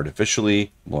even be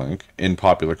artificially blank in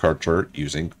popular culture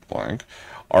using blank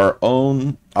our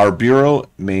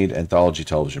Bureau-made anthology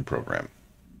television program.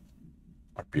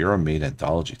 Our Bureau-made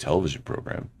anthology television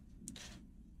program.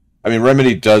 I mean,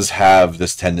 Remedy does have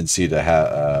this tendency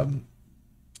to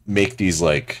make these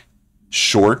like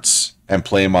shorts and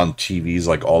play them on TVs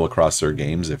like all across their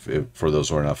games. If for those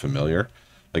who are not familiar,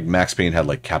 like Max Payne had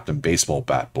like Captain Baseball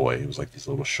Bat Boy. It was like these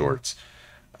little shorts.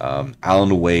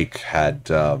 Alan Wake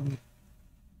had I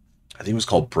think it was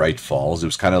called Bright Falls. It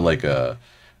was kind of like a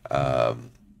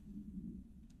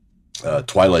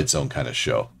Twilight Zone kind of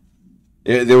show.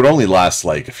 They would only last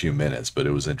like a few minutes, but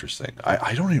it was interesting.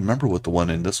 I don't even remember what the one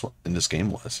in this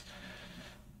game was.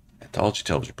 Anthology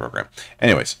television program.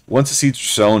 Anyways, once the seeds are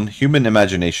sown, human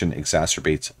imagination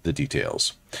exacerbates the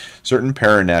details. Certain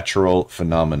paranatural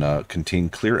phenomena contain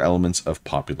clear elements of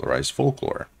popularized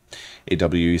folklore.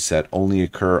 AWE set only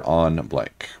occur on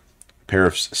blank. A pair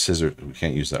of scissors, we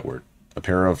can't use that word. A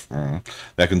pair of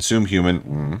that consume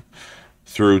human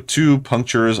through two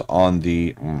punctures on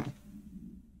the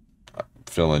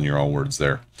fill in your own words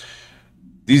there.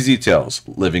 These details,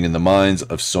 living in the minds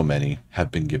of so many,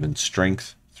 have been given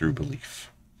strength through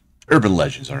belief. Urban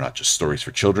legends are not just stories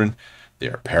for children, they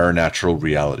are paranatural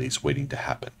realities waiting to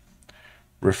happen.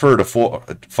 Refer to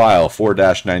file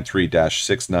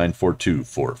 4-93-6942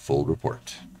 for full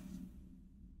report.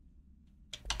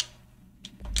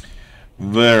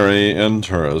 Very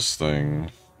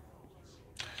interesting.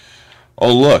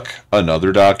 Oh look,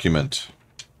 another document.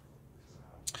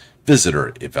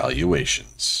 Visitor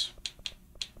evaluations.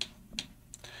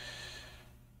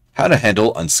 How to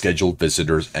handle unscheduled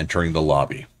visitors entering the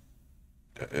lobby.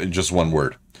 Just one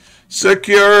word.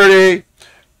 Security!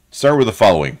 Start with the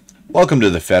following. Welcome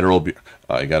to the Federal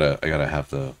I gotta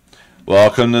have the...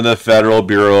 Welcome to the Federal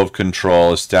Bureau of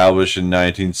Control, established in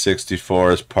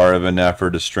 1964 as part of an effort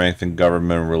to strengthen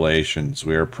government relations.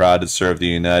 We are proud to serve the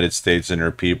United States and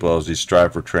her people as we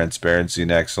strive for transparency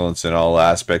and excellence in all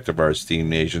aspects of our esteemed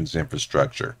nation's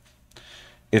infrastructure.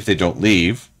 If they don't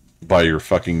leave, by your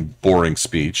fucking boring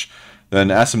speech, Then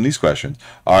ask them these questions.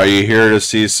 Are you here to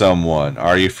see someone?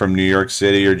 Are you from New York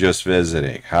City or just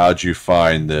visiting? How'd you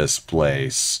find this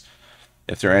place?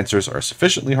 If their answers are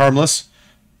sufficiently harmless,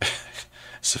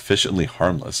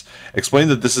 explain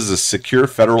that this is a secure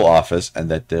federal office and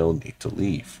that they'll need to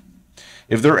leave.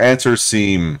 If their answers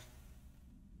seem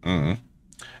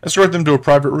escort them to a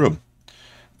private room.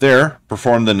 There,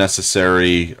 perform the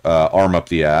necessary arm up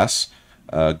the ass,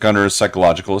 gunner's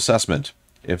psychological assessment.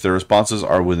 If their responses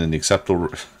are within the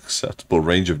acceptable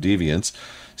range of deviance,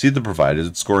 see the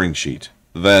provided scoring sheet.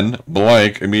 Then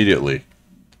blank immediately.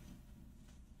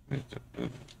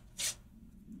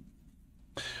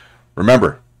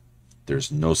 Remember,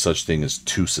 there's no such thing as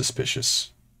too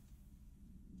suspicious.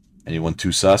 Anyone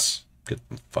too sus? Get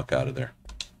the fuck out of there.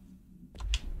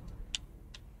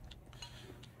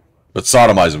 But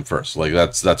sodomize him first. Like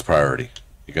that's priority.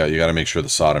 You got to make sure the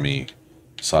sodomy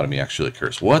actually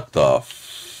occurs. What the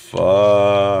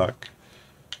fuck?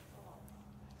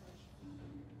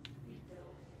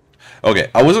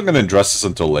 Okay, I wasn't going to address this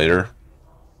until later.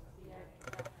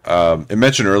 It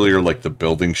mentioned earlier, like, the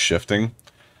building shifting.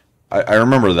 I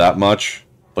remember that much.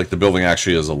 Like, the building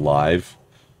actually is alive.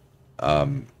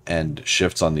 And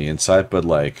shifts on the inside, but,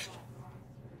 like,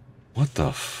 what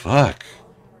the fuck?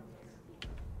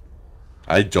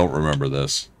 I don't remember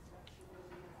this.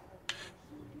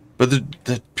 But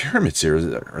the pyramids here,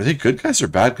 are they good guys or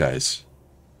bad guys?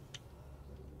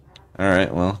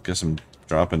 Alright, well, guess I'm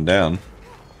dropping down.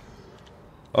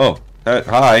 Oh,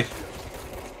 hi.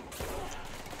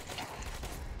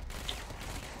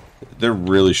 There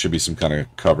really should be some kind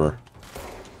of cover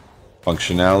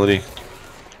functionality.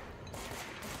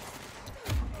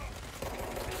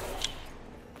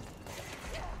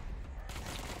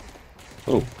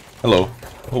 Oh, hello.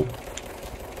 Oh.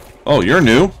 Oh, you're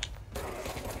new.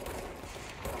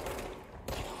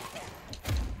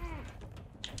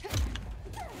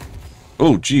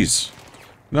 Oh, jeez.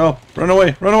 No, run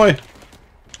away, run away.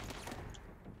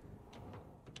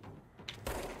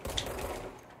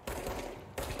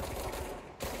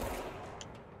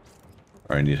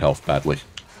 I need health badly.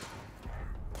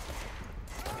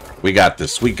 We got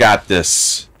this, we got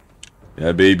this.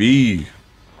 Yeah, baby.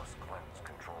 Must cleanse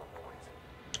control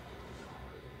points.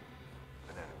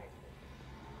 An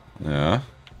enemy. Yeah.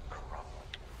 Corrupt.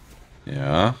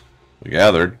 Yeah. We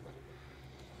gathered.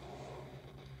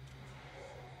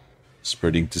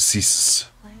 Spreading diseases.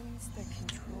 Cleanse the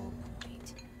control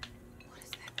point. What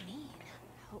does that mean?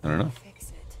 Help I don't me know.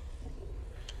 fix it.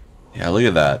 Yeah, look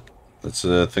at that. That's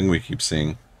a thing we keep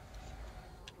seeing.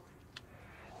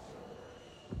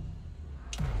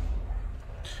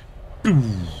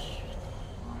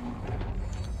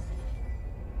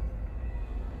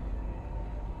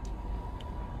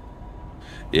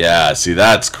 Yeah, see,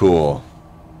 that's cool.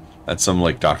 That's some,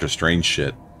 like, Doctor Strange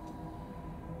shit.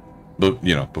 But,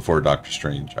 you know, before Doctor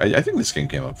Strange. I think this game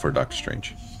came up before Doctor Strange.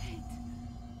 Shit.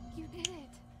 You did it.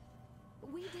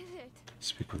 We did it.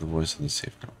 Speak with the voice of the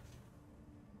safe room.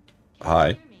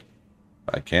 Hi.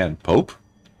 I can. Pope?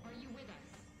 Are you with us?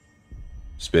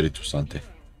 Spiritu Sante. Are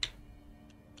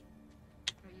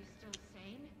you still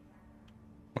sane?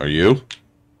 Are you?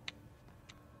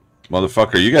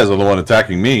 Motherfucker, you guys are the one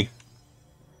attacking me.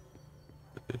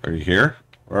 Are you here?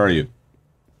 Where are you?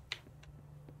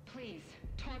 Please,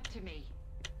 talk to me.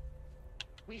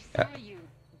 We saw you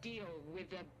deal with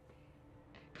the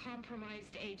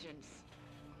compromised agents.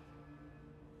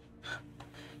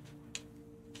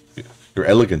 Your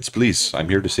elegance, please. I'm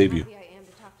here to save you. Happy I am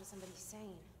to talk to somebody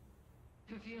sane.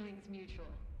 The feeling's mutual.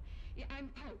 Yeah, I'm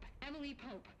Pope, Emily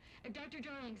Pope, Dr.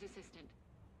 Darling's assistant.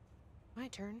 My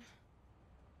turn.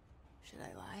 Should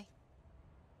I lie?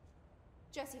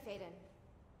 Jesse Faden.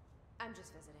 I'm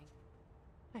just visiting.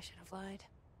 I should have lied.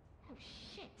 Oh,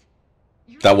 shit.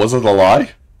 You're That wasn't a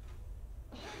lie?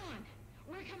 Hold on.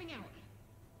 We're coming out.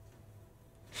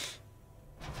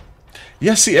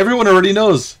 Yeah, see, everyone already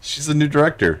knows. She's the new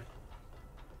director.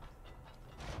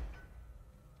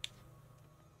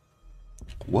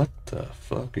 What the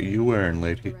fuck are you wearing,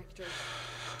 lady? Director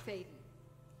Faden.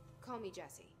 Call me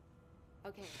Jesse.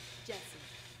 Okay, Jesse.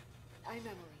 I'm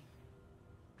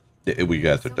Emily. We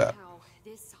got that. Somehow,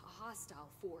 this hostile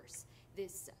force,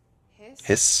 this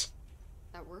Hiss.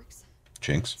 that works.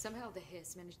 Jinx. Somehow the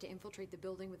hiss managed to infiltrate the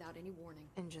building without any warning.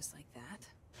 And just like that,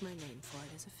 my name for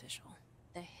it is official.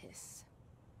 The hiss.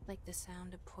 Like the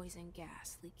sound of poison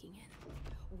gas leaking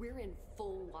in. We're in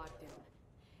full lockdown.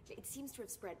 It seems to have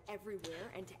spread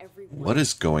everywhere and to everyone. What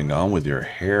is going on with your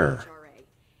hair?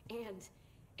 And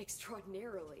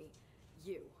extraordinarily,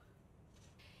 you.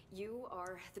 You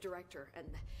are the director, and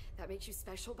that makes you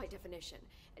special by definition.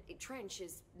 Trench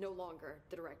is no longer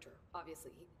the director,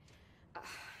 obviously.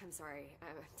 I'm sorry.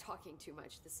 I'm talking too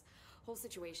much. This whole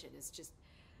situation is just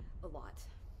a lot.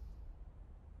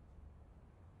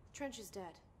 Trench is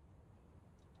dead.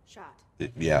 Shot.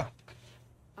 Yeah.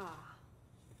 Ah.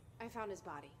 I found his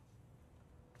body.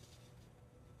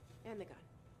 And the gun.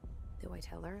 Do I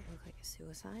tell her it looked like a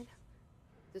suicide?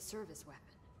 The service weapon.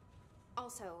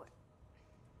 Also,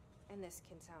 and this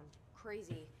can sound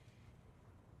crazy,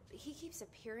 he keeps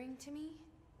appearing to me,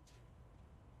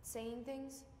 saying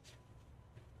things.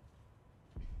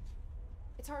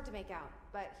 It's hard to make out,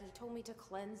 but he told me to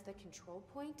cleanse the control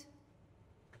point,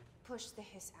 push the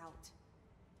hiss out.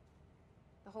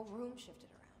 The whole room shifted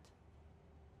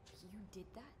around. You did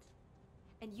that?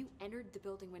 And you entered the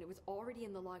building when it was already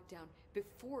in the lockdown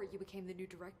before you became the new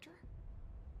director?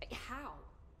 How?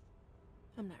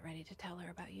 I'm not ready to tell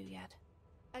her about you yet.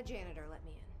 A janitor let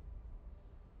me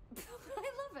in. I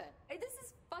love it. This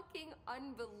is fucking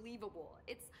unbelievable.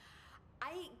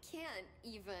 I can't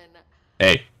even...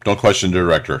 Hey, don't question the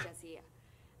director. Jesse,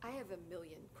 I have a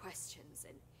million questions,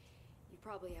 and you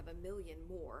probably have a million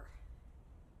more.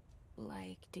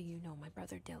 Like, do you know my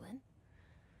brother Dylan?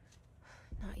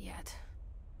 Not yet.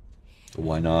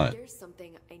 Why not? There's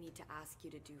something I need to ask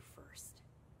you to do first.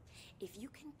 If you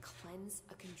can cleanse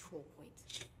a control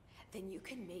point, then you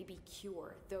can maybe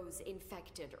cure those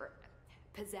infected or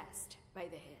possessed by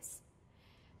the hiss.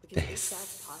 Because if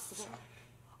that's possible,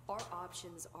 our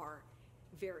options are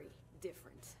very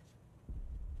different.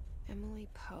 Emily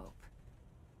Pope.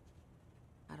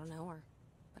 I don't know her,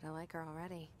 but I like her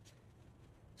already.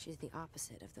 She's the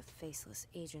opposite of the faceless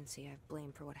agency I've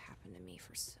blamed for what happened to me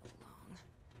for so long.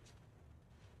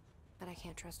 But I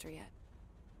can't trust her yet.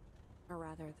 Or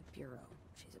rather, the Bureau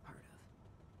she's a part of.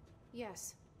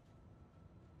 Yes.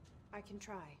 I can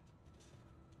try.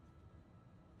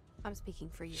 I'm speaking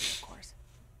for you, of course.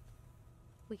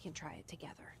 We can try it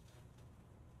together.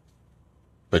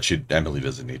 But Emily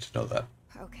doesn't need to know that.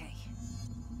 Okay.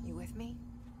 You with me?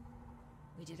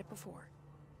 We did it before.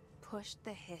 Push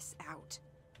the hiss out.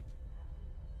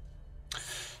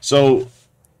 So,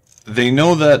 they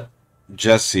know that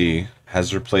Jesse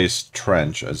has replaced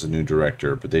Trench as a new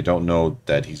director, but they don't know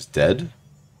that he's dead?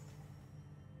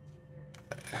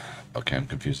 Okay, I'm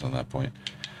confused on that point.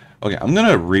 Okay, I'm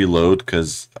gonna reload,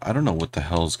 because I don't know what the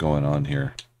hell's going on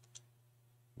here.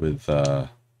 With all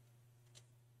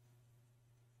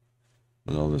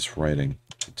this writing.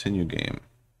 Continue game.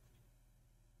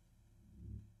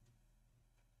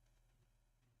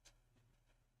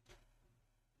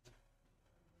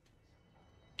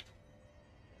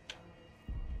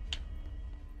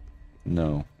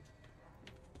 No.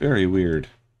 Very weird.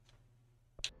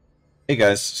 Hey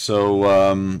guys, so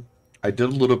I did a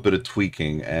little bit of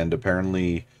tweaking, and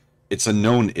apparently it's a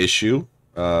known issue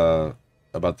about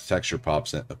the texture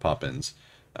pop-ins.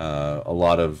 A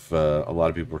lot of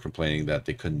people were complaining that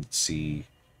they couldn't see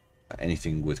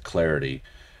anything with clarity,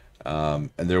 and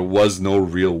there was no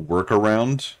real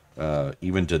workaround.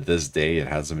 Even to this day, it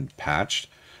hasn't been patched.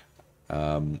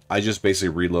 I just basically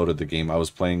reloaded the game. I was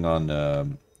playing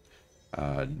on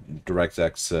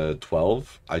DirectX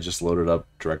 12. I just loaded up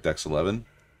DirectX 11,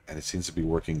 and it seems to be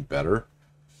working better.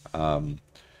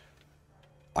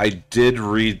 I did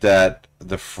read that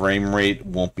the frame rate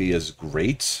won't be as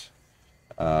great,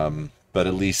 but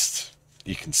at least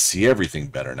you can see everything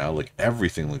better now. Like,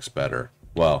 everything looks better.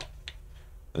 Well,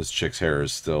 this chick's hair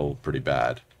is still pretty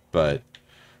bad, but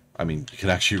I mean, you can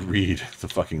actually read the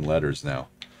fucking letters now.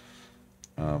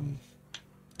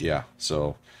 Yeah,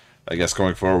 so I guess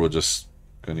going forward, we're just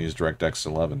going to use DirectX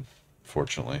 11,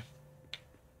 fortunately.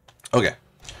 Okay.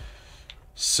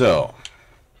 So,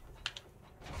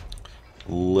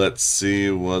 let's see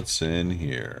what's in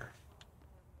here.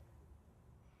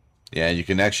 Yeah, you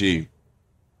can actually,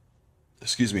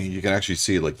 excuse me, you can actually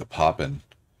see, like, the pop-in,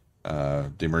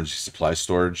 the emergency supply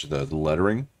storage, the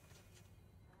lettering.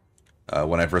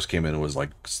 When I first came in, it was, like,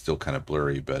 still kind of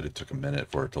blurry, but it took a minute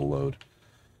for it to load.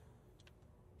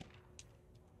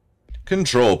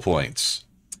 Control points.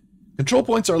 Control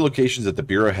points are locations that the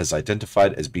Bureau has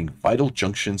identified as being vital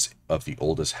junctions of the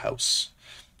oldest house.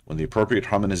 When the appropriate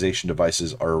harmonization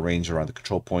devices are arranged around the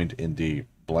control point in the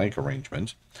blank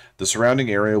arrangement, the surrounding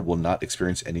area will not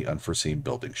experience any unforeseen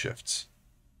building shifts.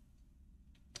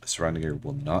 The surrounding area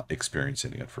will not experience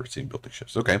any unforeseen building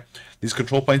shifts. Okay. These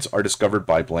control points are discovered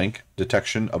by blank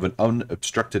detection of an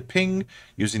unobstructed ping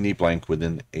using the blank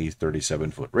within a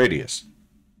 37-foot radius.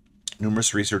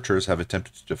 Numerous researchers have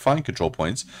attempted to define control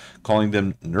points, calling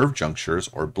them nerve junctures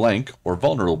or blank or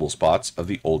vulnerable spots of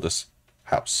the oldest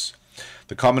house.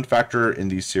 The common factor in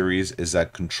these series is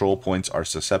that control points are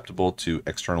susceptible to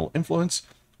external influence,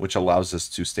 which allows us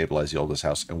to stabilize the oldest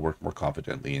house and work more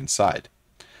confidently inside.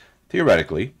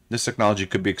 Theoretically, this technology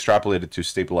could be extrapolated to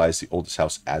stabilize the oldest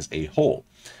house as a whole,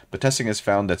 but testing has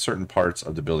found that certain parts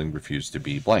of the building refuse to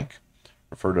be blank.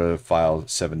 Refer to file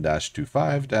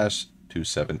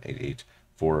 7-25-2788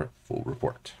 for full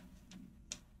report.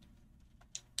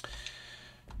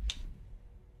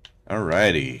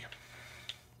 Alrighty.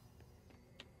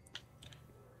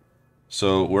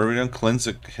 So, where are we going to cleanse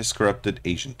his corrupted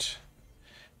agent?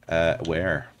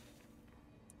 Where?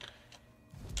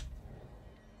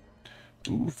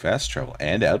 Ooh, fast travel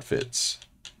and outfits.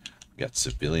 We got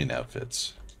civilian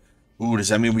outfits. Ooh, does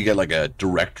that mean we get like a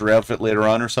director outfit later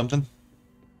on or something?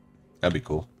 That'd be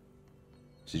cool.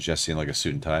 See Jesse in like a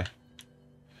suit and tie.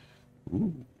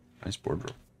 Ooh, nice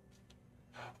boardroom.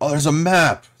 Oh, there's a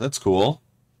map. That's cool.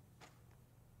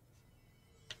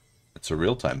 It's a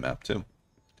real-time map too.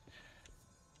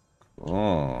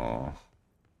 Oh.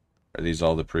 Are these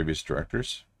all the previous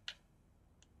directors?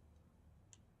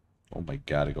 Oh my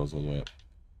god, it goes all the way up.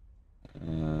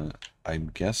 I'm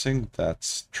guessing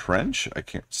that's Trench. I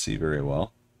can't see very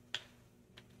well.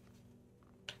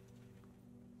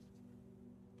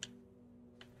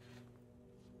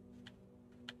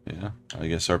 Yeah, I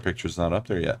guess our picture's not up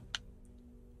there yet.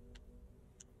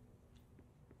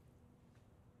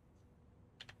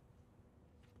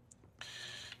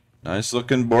 Nice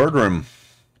looking boardroom.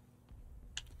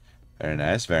 Very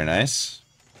nice, very nice.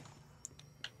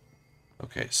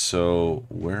 Okay, so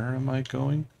where am I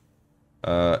going?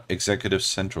 Executive,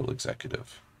 Central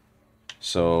Executive.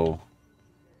 So,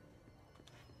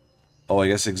 oh, I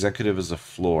guess Executive is a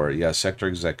floor. Yeah, Sector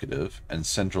Executive, and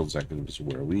Central Executive is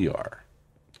where we are.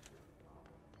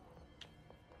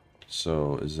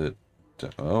 So, is it...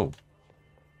 Oh.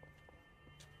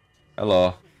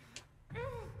 Hello.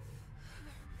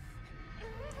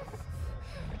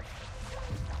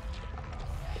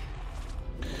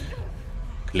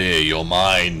 Clear your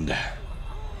mind.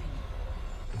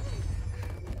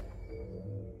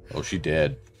 Oh, she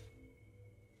dead.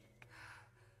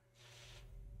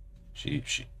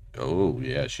 Oh,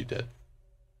 yeah, she did.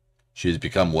 She has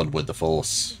become one with the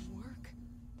Force. Work.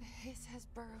 The hiss has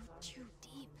burrowed too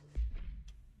deep.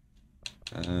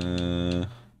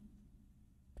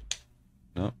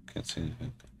 No, can't see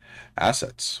anything.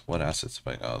 Assets. What assets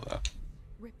have I got? That.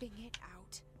 Ripping it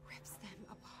out rips them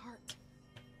apart.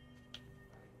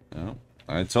 No,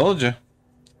 I told you.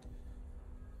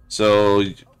 So,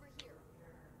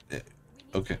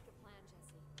 okay.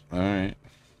 All right.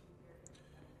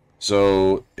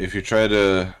 So, if you try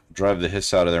to drive the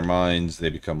hiss out of their minds, they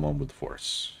become one with the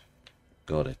Force.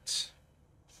 Got it.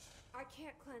 I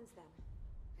can't cleanse them.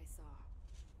 I saw.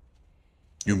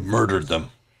 You murdered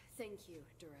them. Thank you,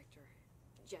 Director.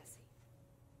 Jesse.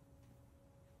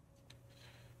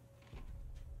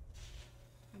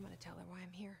 I'm gonna tell her why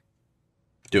I'm here.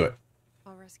 Do it.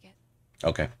 I'll risk it.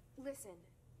 Okay. Listen.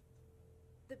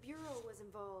 The Bureau was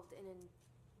involved in an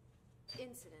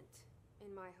incident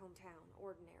in my hometown,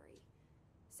 Ordinary,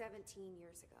 17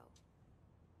 years ago.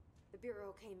 The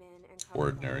Bureau came in and covered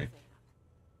Ordinary. the whole thing up.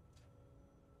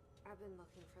 I've been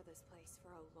looking for this place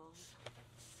for a long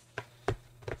time.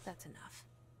 That's enough.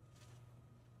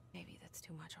 Maybe that's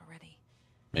too much already.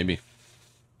 Maybe.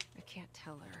 I can't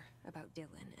tell her about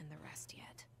Dylan and the rest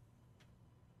yet.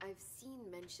 I've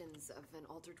seen mentions of an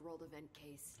Altered World event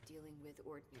case dealing with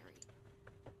Ordinary.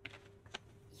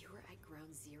 You were at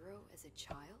Ground Zero as a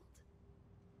child?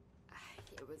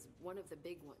 It was one of the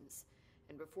big ones,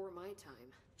 and before my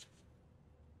time.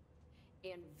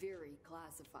 And very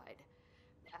classified.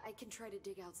 I can try to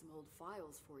dig out some old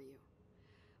files for you.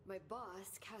 My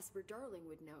boss, Casper Darling,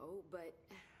 would know, but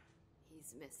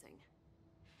he's missing.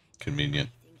 Convenient.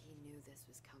 I think he knew this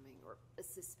was coming, or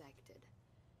suspected.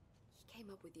 He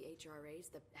came up with the HRAs,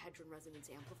 the Hadron Resonance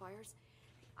Amplifiers.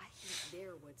 I think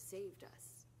they're what saved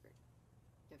us. Or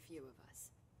a few of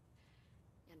us.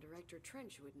 And Director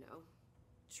Trench would know.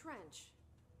 Trench.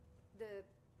 The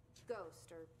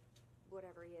ghost, or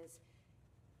whatever he is.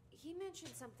 He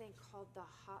mentioned something called the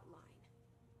hotline.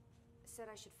 Said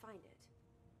I should find it.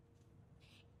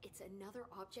 It's another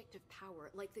object of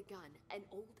power, like the gun, an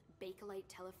old Bakelite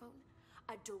telephone.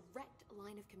 A direct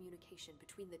line of communication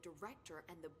between the director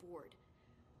and the board.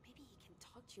 Maybe he can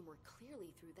talk to you more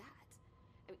clearly through that.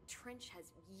 I mean, Trench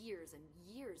has years and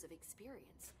years of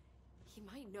experience. He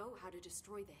might know how to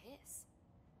destroy the hiss.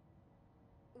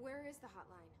 Where is the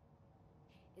hotline?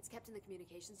 It's kept in the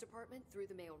communications department through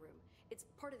the mailroom. It's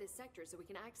part of this sector, so we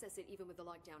can access it even with the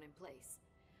lockdown in place.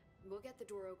 We'll get the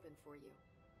door open for you.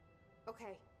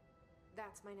 Okay,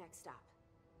 that's my next stop.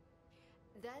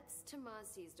 That's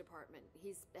Tomasi's department.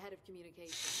 He's the head of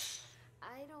communications.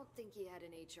 I don't think he had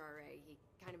an HRA. He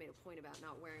kind of made a point about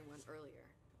not wearing one earlier.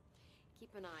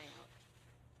 Keep an eye out.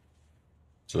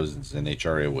 So is an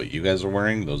HRA what you guys are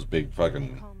wearing? Those big They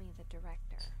fucking call me the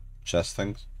director. chest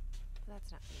things? But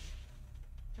that's not me.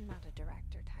 I'm not a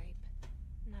director type.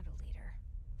 I'm not a leader.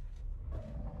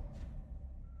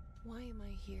 Why am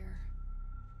I here?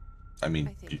 I mean,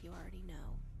 I think you already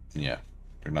know. yeah.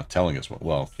 You're not telling us what.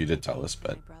 Well, you did tell us,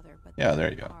 but My brother, but yeah, there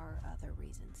you go. There are other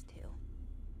reasons too.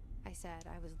 I said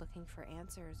I was looking for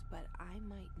answers, but I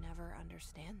might never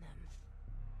understand them.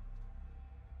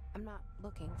 I'm not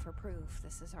looking for proof.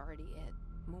 This is already it.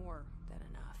 More than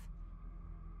enough.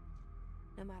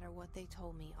 No matter what they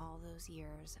told me all those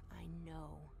years, I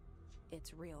know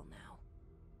it's real now.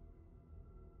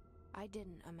 I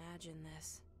didn't imagine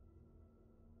this.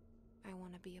 I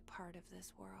want to be a part of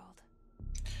this world.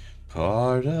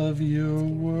 Part of your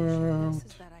What's scary world. this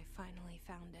is that I finally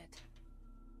found it.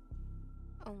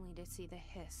 Only to see the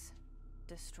hiss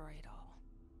destroy it all.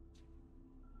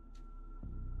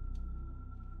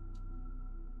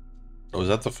 Oh, is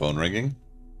that the phone ringing?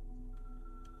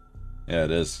 Yeah,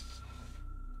 it is.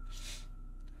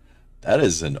 That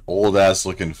is an old ass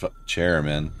looking chair,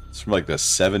 man. It's from like the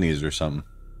 70s or something.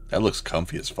 That looks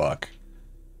comfy as fuck.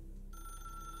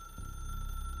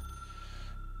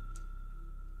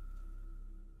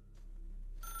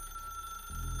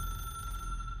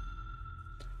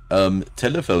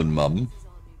 Telephone, mum. This is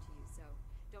all new to you, so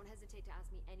don't hesitate to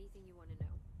ask me anything you want to know.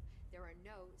 There are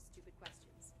no stupid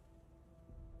questions.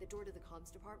 The door to the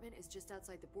comms department is just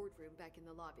outside the boardroom back in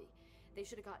the lobby. They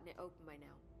should have gotten it open by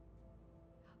now.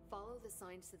 Follow the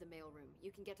signs to the mailroom.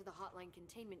 You can get to the hotline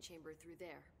containment chamber through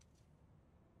there.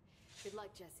 Good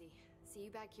luck, Jesse. See you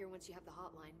back here once you have the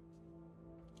hotline.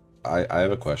 I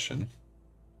have a question.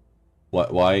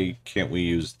 Why can't we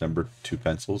use number 2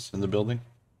 pencils in the building?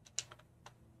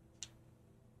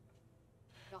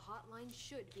 The hotline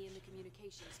should be in the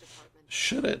communications department.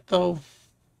 Should it, though?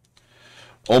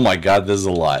 Oh my god, this is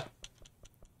a lot.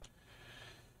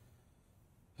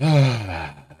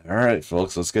 Alright,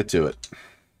 folks, let's get to it.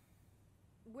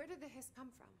 Where did the hiss come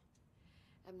from?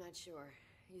 I'm not sure.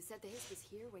 You said the hiss was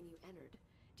here when you entered.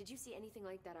 Did you see anything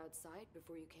like that outside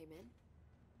before you came in?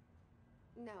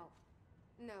 No,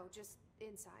 just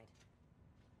inside.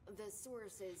 The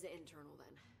source is internal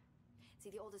then. See,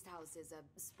 the oldest house is a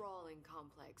sprawling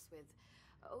complex with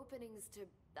openings to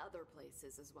other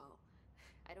places as well.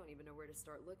 I don't even know where to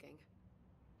start looking.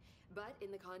 But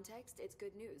in the context, it's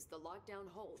good news. The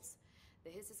lockdown holds. The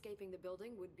hiss escaping the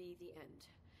building would be the end.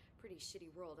 Pretty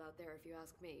shitty world out there if you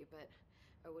ask me, but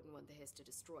I wouldn't want the hiss to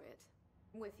destroy it.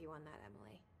 With you on that,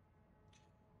 Emily.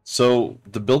 So,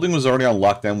 the building was already on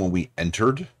lockdown when we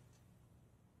entered?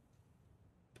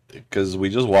 Because we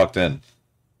just walked in.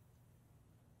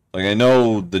 Like, I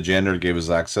know the janitor gave us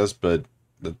access, but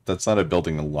that's not a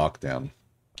building in lockdown.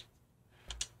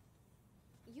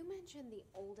 You mentioned the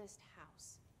oldest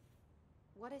house.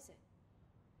 What is it?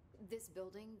 This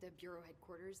building, the Bureau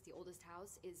headquarters, the oldest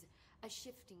house, is a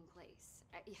shifting place.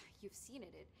 You've seen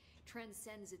it. It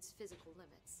transcends its physical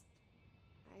limits.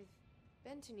 I've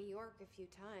been to New York a few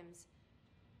times.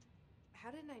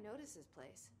 How didn't I notice this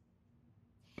place?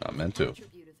 Not meant to.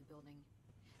 Attribute of the building.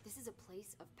 This is a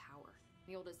place of power.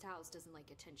 The oldest house doesn't like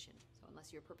attention, so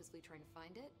unless you're purposely trying to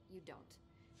find it, you don't,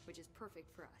 which is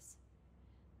perfect for us.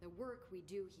 The work we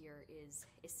do here is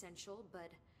essential,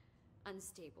 but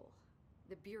unstable.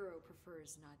 The Bureau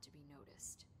prefers not to be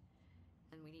noticed.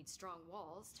 And we need strong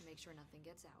walls to make sure nothing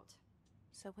gets out.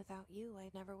 So without you, I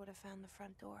never would have found the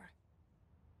front door.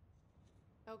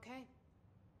 Okay.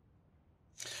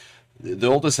 The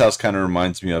oldest house kind of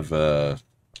reminds me of a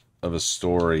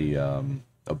story, a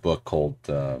book called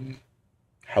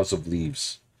House of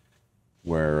Leaves,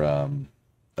 where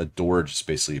a door just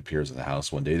basically appears in the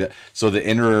house one day. So the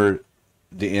inner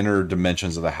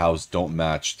dimensions of the house don't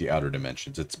match the outer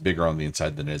dimensions. It's bigger on the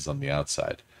inside than it is on the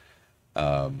outside.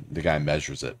 The guy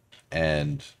measures it,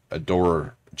 and a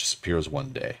door just appears one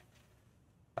day.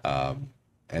 And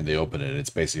they open it. It's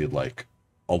basically like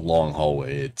a long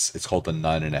hallway. It's called the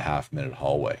 9.5 minute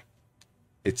hallway.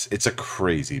 It's a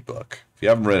crazy book. If you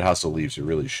haven't read House of Leaves, you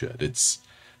really should. It's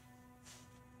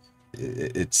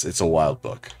a wild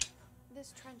book.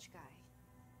 This trench guy.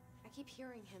 I keep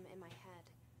hearing him in my head.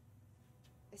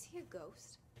 Is he a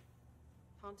ghost?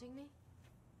 Haunting me?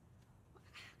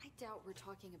 I doubt we're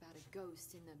talking about a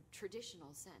ghost in the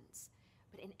traditional sense,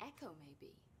 but an echo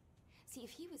maybe. See, if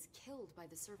he was killed by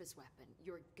the service weapon,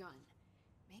 your gun,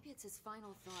 maybe it's his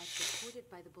final thoughts recorded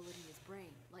by the bullet in his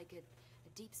brain, like a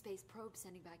deep space probe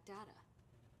sending back data.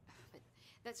 But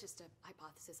that's just a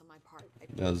hypothesis on my part.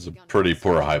 That's a pretty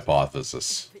poor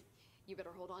hypothesis. But you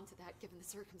better hold on to that given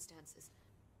circumstances.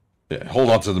 Yeah, hold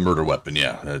on to the murder weapon.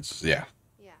 Yeah, that's yeah.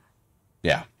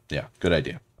 Good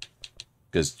idea.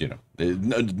 Because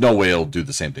no way it'll do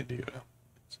the same thing to you.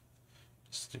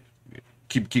 Just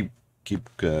keep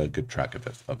good track of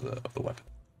it of the weapon.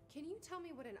 Can you tell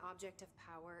me what an object of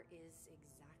power is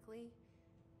exactly?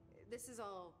 This is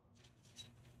all,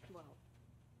 well,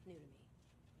 new to me.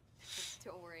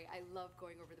 Don't worry, I love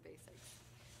going over the basics.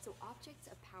 So objects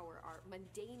of power are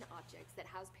mundane objects that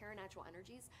house paranatural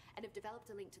energies and have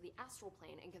developed a link to the astral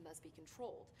plane and can thus be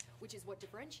controlled, which is what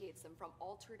differentiates them from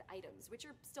altered items, which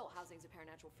are still housings of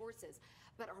paranatural forces,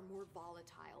 but are more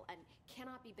volatile and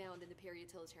cannot be bound in the pure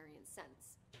utilitarian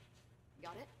sense.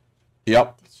 Got it?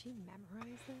 Yep. Did she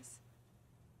memorize this?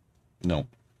 No,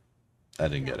 I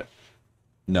didn't get it.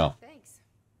 No. Thanks.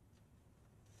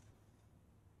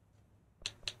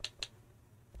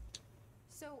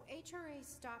 So HRA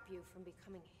stop you from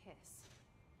becoming Hiss?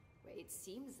 It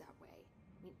seems that way.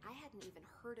 I mean, I hadn't even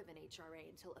heard of an HRA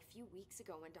until a few weeks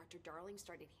ago when Dr. Darling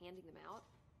started handing them out.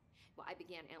 Well, I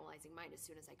began analyzing mine as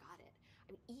soon as I got it.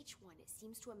 I mean, each one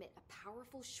seems to emit a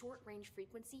powerful short-range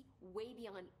frequency way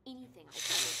beyond anything I've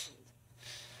ever seen.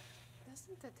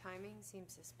 Doesn't the timing seem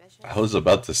suspicious? I was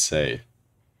about to say.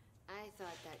 I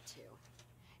thought that too.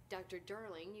 Dr.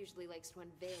 Darling usually likes to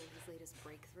unveil his latest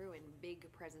breakthrough in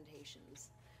big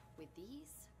presentations. With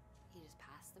these, he just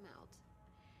passed them out.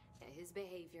 His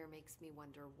behavior makes me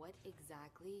wonder what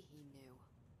exactly he knew.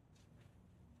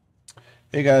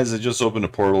 Hey guys, I just opened a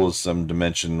portal to some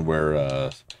dimension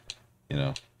where,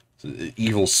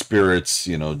 evil spirits,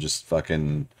 just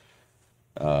fucking,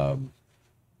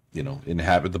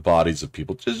 inhabit the bodies of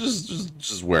people.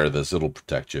 Just wear this; it'll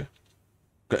protect you.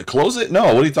 Close it?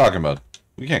 No. What are you talking about?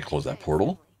 We can't close that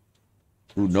portal.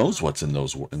 Who knows what's in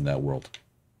that world?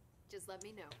 Just let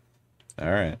me know.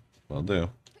 All right, will do.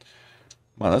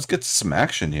 Come on, let's get some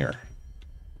action here.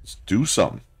 Let's do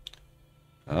something.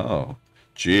 Oh,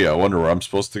 gee, I wonder where I'm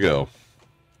supposed to go.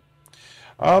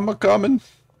 I'm a-coming.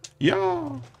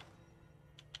 Yeah.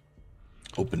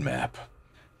 Open map.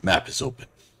 Map is open.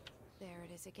 There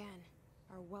it is again.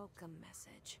 Our welcome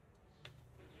message.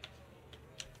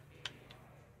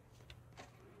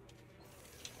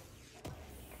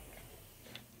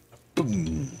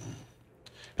 Boom.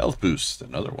 Health boost.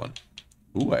 Another one.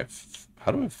 Ooh,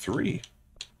 how do I have 3?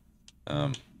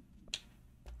 Oh,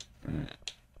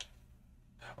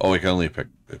 I can only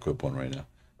equip one right now.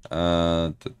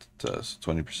 20%,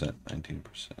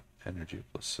 19%. Energy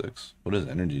plus 6. What does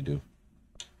energy do?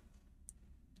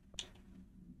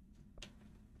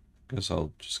 Guess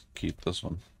I'll just keep this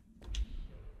one.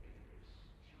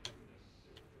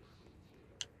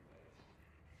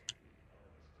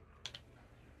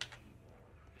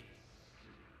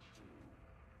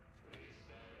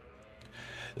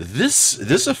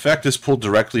 This effect is pulled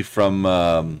directly from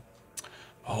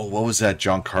what was that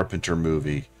John Carpenter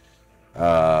movie?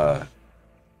 The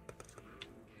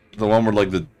one where like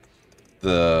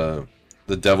the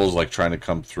devil's like trying to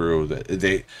come through.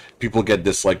 People get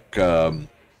this like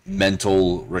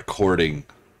mental recording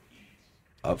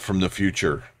from the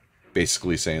future,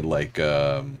 basically saying like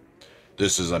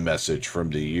this is a message from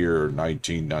the year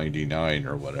 1999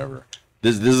 or whatever.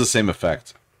 This is the same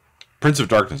effect. Prince of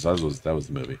Darkness. That was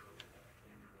the movie.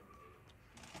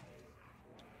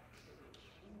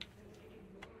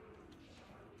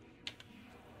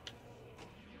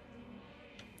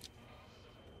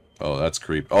 Oh, that's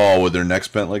creep. Oh, with their necks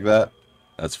bent like that?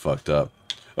 That's fucked up.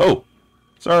 Oh,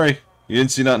 sorry. You didn't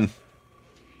see nothing.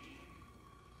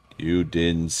 You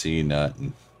didn't see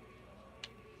nothing.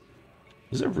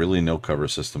 Is there really no cover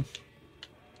system?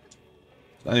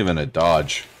 It's not even a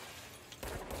dodge.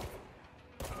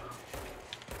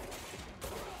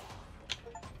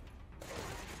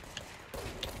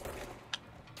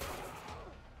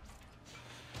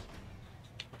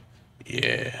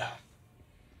 Yeah.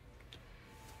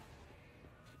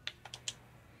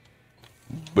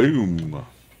 Boom.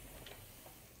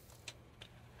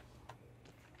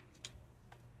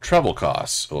 Travel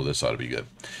costs. Oh, this ought to be good.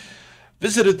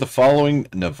 Visited the following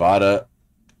Nevada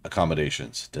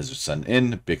accommodations: Desert Sun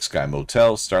Inn, Big Sky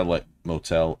Motel, Starlight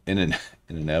Motel, In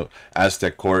and Out,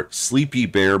 Aztec Court, Sleepy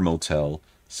Bear Motel,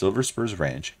 Silver Spurs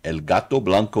Ranch, El Gato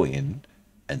Blanco Inn,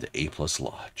 and the A+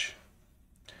 Lodge.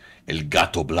 El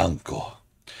Gato Blanco.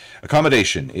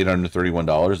 Accommodation,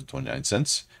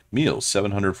 $831.29. Meals,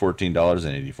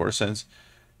 $714.84.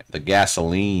 The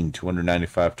gasoline,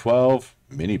 $295.12.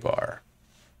 Minibar.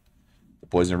 The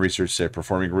poison research said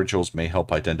performing rituals may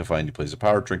help identify any place of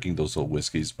power. Drinking those little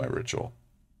whiskeys by ritual.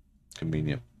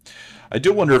 Convenient. I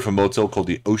do wonder if a motel called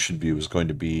the Ocean View is going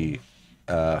to be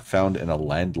found in a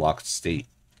landlocked state.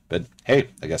 But hey,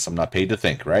 I guess I'm not paid to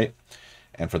think, right?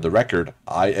 And for the record,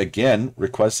 I again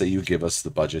request that you give us the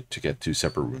budget to get 2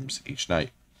 separate rooms each night.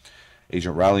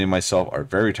 Agent Riley and myself are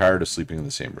very tired of sleeping in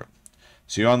the same room.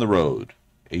 See you on the road,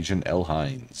 Agent L.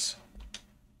 Hines.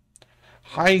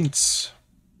 Hines!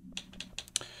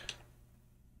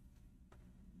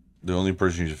 The only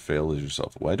person you should fail is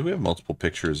yourself. Why do we have multiple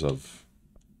pictures of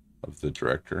the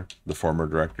director, the former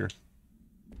director?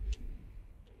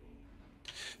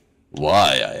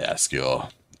 Why, I ask you?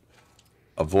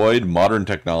 Avoid modern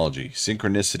technology.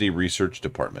 Synchronicity Research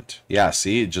Department. Yeah,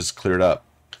 see, it just cleared up.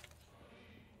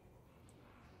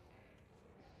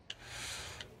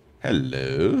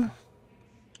 Hello.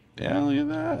 Yeah, look at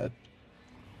that.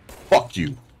 Fuck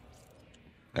you.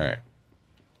 Alright.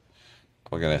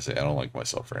 What can I say? I don't like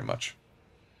myself very much.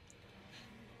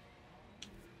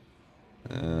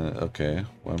 Okay.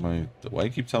 Why do you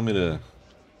keep telling me to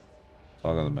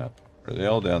talk on the map? Are they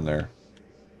all down there?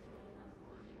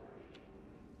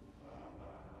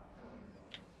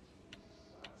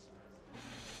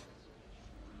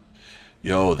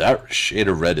 Yo, that shade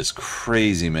of red is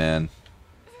crazy, man.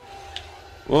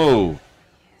 Whoa.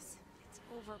 Yes, it's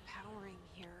overpowering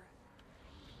here.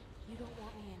 You don't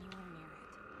want me anywhere near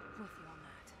it. With you on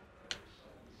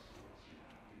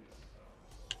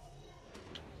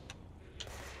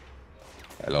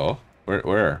that. Hello?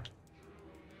 Where?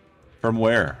 From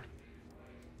where?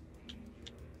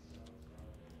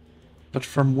 But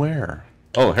from where?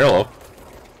 Oh, hello.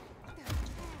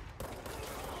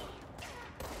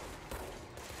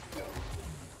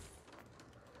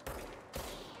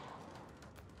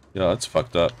 Yeah, that's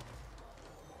fucked up.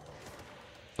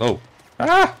 Oh.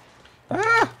 Ah!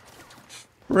 Ah!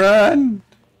 Run!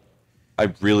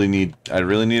 I really need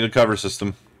a cover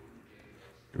system.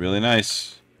 Really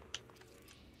nice.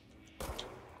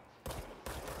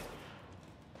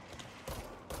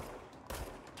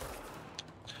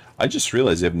 I just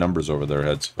realized they have numbers over their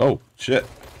heads. Oh, shit.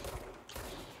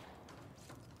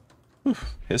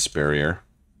 Hiss barrier.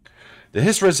 The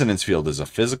Hiss resonance field is a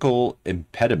physical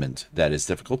impediment that is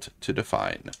difficult to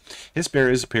define. Hiss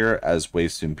barriers appear as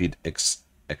ways to impede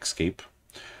escape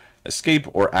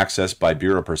or access by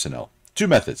Bureau personnel. 2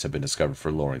 methods have been discovered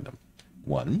for lowering them.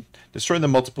 1. Destroy the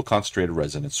multiple concentrated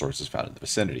resonance sources found in the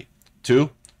vicinity. 2.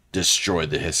 Destroy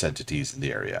the Hiss entities in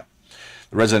the area.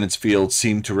 The resonance fields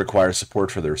seem to require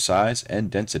support for their size and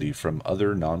density from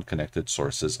other non-connected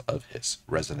sources of Hiss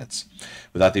resonance.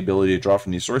 Without the ability to draw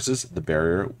from these sources, the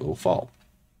barrier will fall.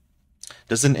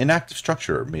 Does an inactive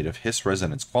structure made of Hiss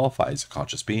resonance qualify as a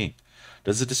conscious being?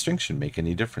 Does the distinction make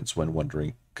any difference when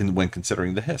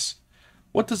considering the Hiss?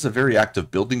 What does the very act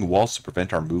of building walls to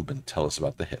prevent our movement tell us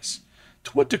about the Hiss?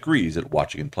 To what degree is it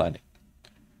watching and planning?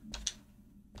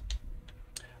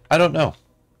 I don't know.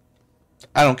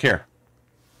 I don't care.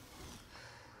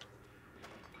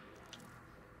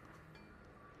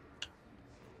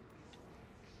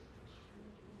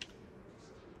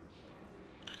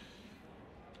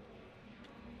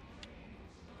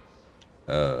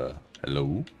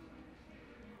 Hello?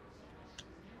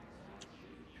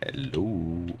 Hello?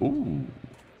 Ooh.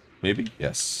 Maybe?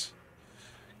 Yes.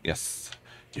 Yes.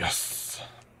 Yes.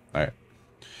 Alright.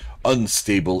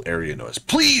 Unstable area noise.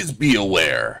 Please be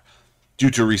aware!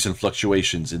 Due to recent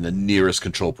fluctuations in the nearest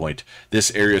control point,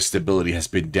 this area's stability has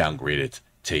been downgraded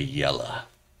to yellow.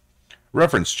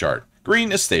 Reference chart.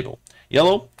 Green is stable.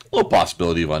 Yellow, low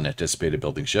possibility of unanticipated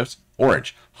building shifts.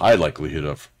 Orange, high likelihood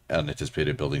of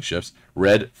unanticipated building shifts.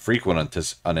 Red, frequent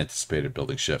unanticipated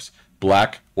building shifts.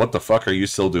 Black, what the fuck are you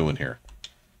still doing here?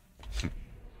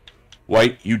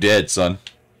 White, you dead, son.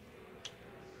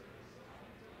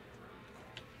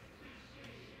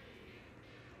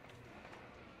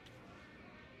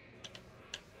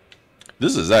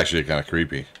 This is actually kind of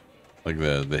creepy. Like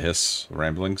the hiss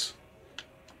ramblings.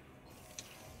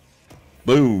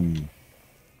 Boom.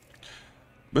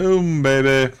 Boom,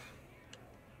 baby.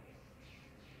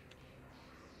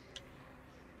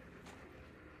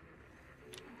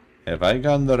 Have I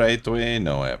gone the right way?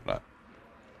 No, I have not.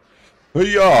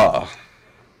 Hoo-yah!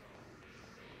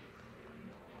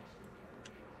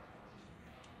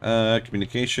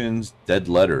 Communications, dead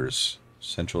letters.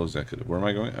 Central executive. Where am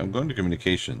I going? I'm going to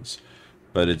communications,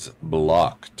 but it's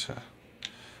blocked.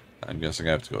 I'm guessing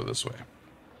I have to go this way.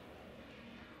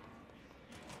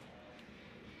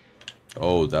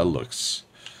 Oh, this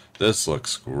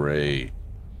looks great.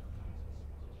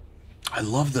 I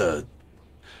love the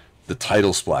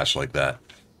title splash like that.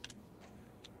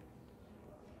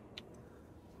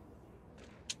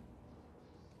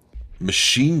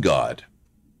 Machine God.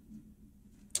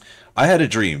 I had a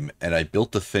dream, and I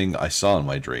built the thing I saw in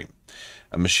my dream.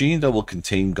 A machine that will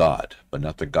contain God, but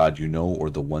not the God you know or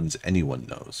the ones anyone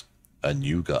knows. A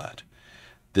new God.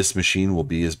 This machine will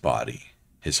be his body,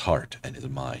 his heart, and his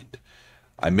mind.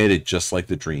 I made it just like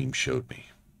the dream showed me.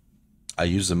 I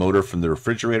used the motor from the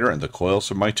refrigerator and the coils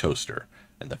from my toaster,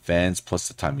 and the fans plus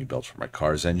the timing belt for my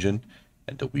car's engine,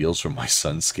 and the wheels from my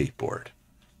son's skateboard.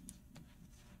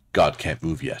 God can't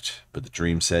move yet, but the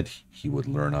dream said he would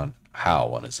learn on how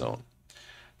on his own.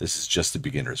 This is just a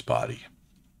beginner's body.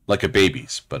 Like a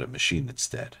baby's, but a machine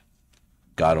instead.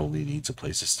 God only needs a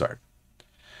place to start.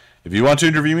 If you want to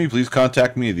interview me, please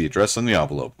contact me at the address on the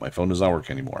envelope. My phone does not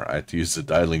work anymore. I have to use the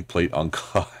dialing plate on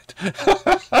God.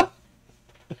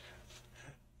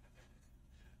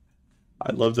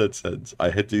 I love that sentence.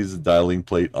 I had to use the dialing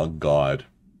plate on God.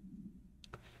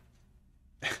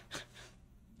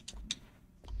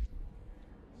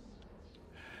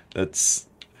 That's...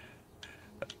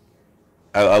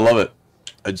 I love it.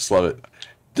 I just love it.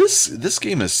 This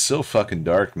game is so fucking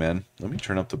dark, man. Let me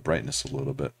turn up the brightness a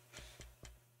little bit.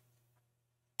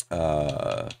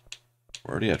 We're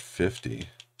already at 50.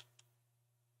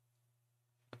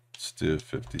 Let's do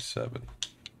 57.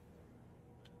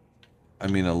 I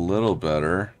mean, a little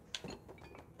better.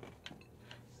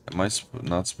 Am I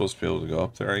not supposed to be able to go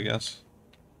up there, I guess?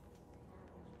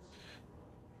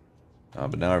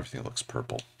 But now everything looks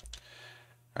purple.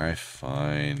 Alright,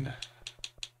 fine.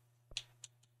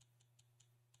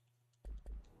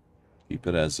 Keep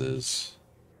it as is.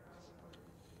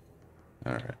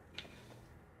 Alright.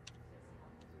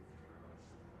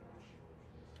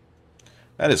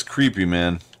 That is creepy,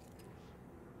 man.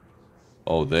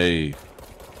 Oh, they...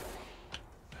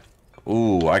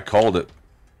 Ooh, I called it.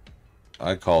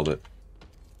 I called it.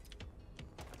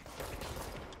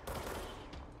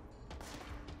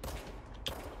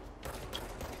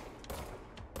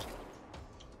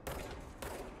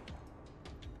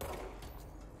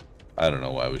 I don't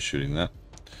know why I was shooting that.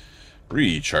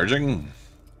 Recharging.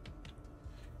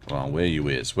 Come on, where you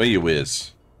is? Where you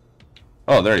is?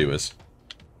 Oh, there you is.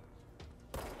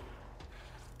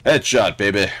 Headshot,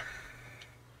 baby.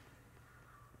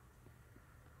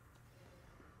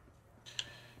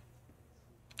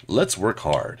 Let's work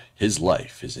hard. His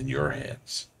life is in your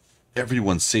hands.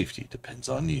 Everyone's safety depends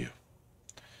on you.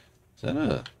 Is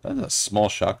that that's a small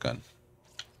shotgun?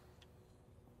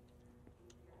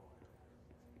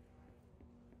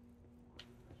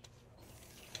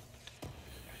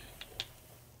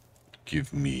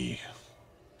 Give me.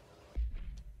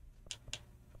 I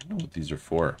don't know what these are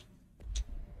for.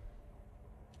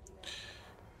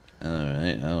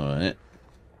 Alright, alright.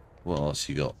 What else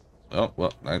you got? Oh,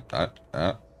 well,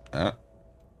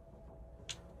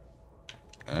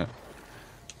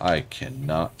 I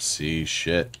cannot see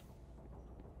shit.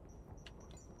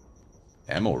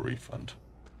 Ammo refund.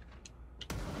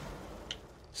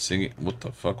 Singing, what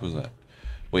the fuck was that?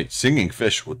 Wait, singing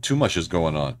fish. What? Too much is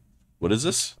going on. What is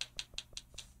this?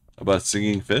 About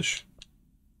singing fish?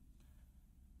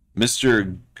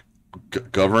 Mr.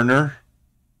 Governor?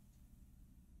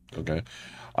 Okay.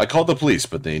 I called the police,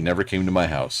 but they never came to my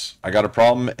house. I got a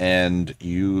problem, and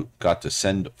you got to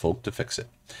send folk to fix it.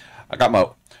 I got my...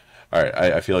 Alright,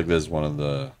 I feel like this is one of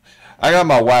the... I got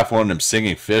my wife one of them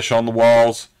singing fish on the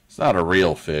walls. It's not a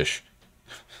real fish.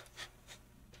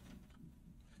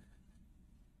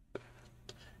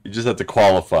 You just have to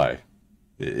qualify.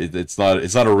 It's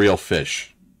not a real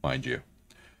fish, mind you.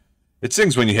 It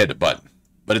sings when you hit the button,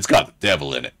 but it's got the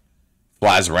devil in it.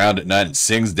 Flies around at night and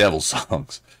sings devil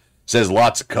songs. Says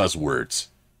lots of cuss words.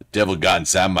 The devil got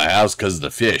inside my house because of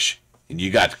the fish, and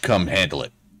you got to come handle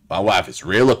it. My wife is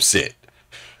real upset.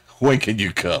 When can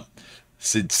you come?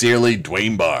 Sincerely,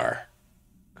 Dwayne Barr.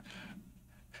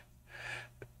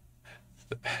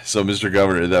 So, Mr.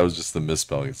 Governor, that was just the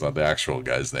misspelling. It's not the actual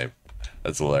guy's name.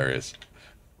 That's hilarious.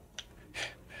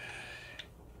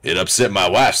 It upset my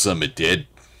wife some, it did.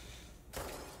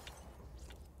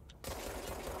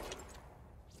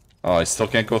 Oh, I still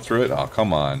can't go through it? Oh,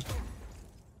 come on.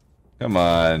 Come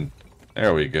on.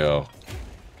 There we go.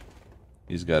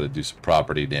 He's got to do some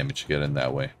property damage to get in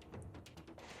that way.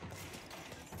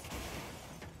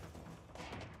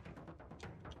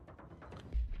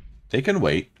 They can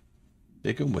wait.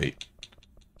 They can wait.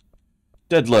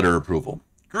 Dead letter approval.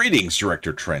 Greetings,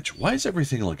 Director Trench. Why is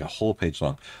everything like a whole page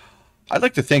long? I'd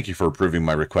like to thank you for approving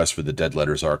my request for the Dead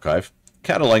Letters Archive.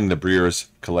 Cataloging the Breer's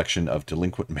collection of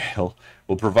delinquent mail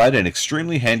will provide an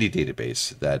extremely handy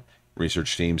database that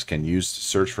research teams can use to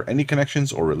search for any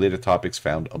connections or related topics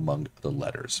found among the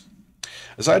letters.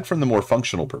 Aside from the more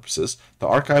functional purposes, the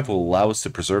archive will allow us to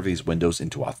preserve these windows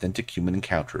into authentic human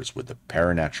encounters with the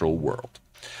paranatural world.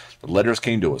 The letters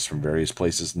came to us from various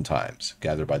places and times,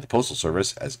 gathered by the Postal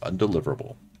Service as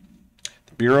undeliverable.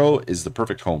 The Bureau is the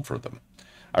perfect home for them.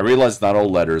 I realize not all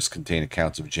letters contain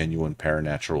accounts of genuine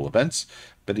paranatural events,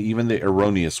 but even the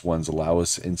erroneous ones allow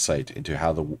us insight into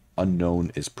how the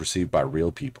unknown is perceived by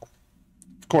real people.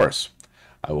 Of course,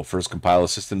 I will first compile a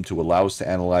system to allow us to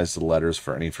analyze the letters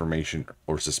for any information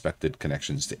or suspected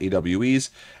connections to AWEs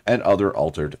and other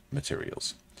altered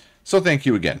materials. So thank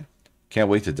you again. Can't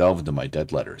wait to delve into my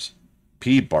dead letters.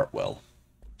 P. Bartwell.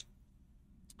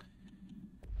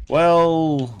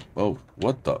 Well... Oh,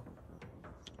 what the...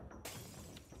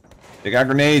 They got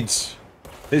grenades.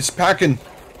 They're packing.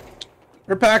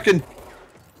 They're packing.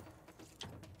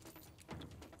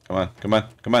 Come on, come on,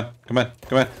 come on, come on,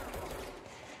 come on.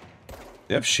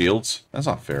 They have shields. That's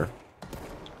not fair.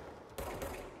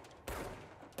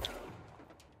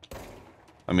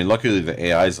 I mean, luckily the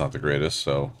AI is not the greatest,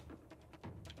 so...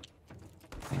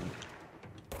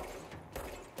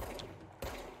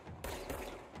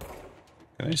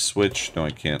 Can I switch? No, I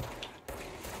can't.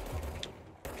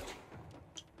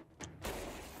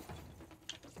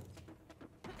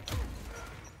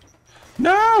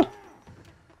 No!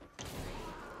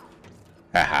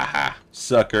 Ha ha ha.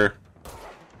 Sucker.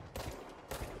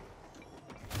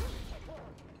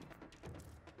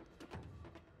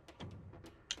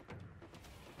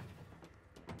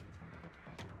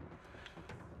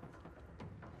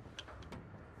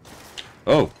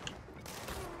 Oh.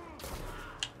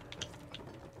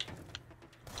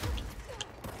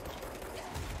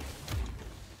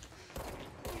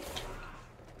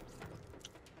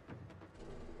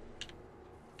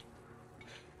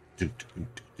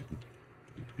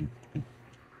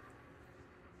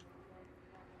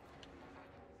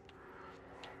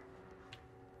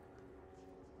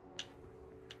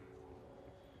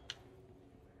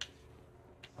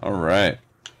 All right.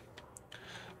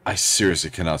 I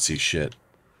seriously cannot see shit.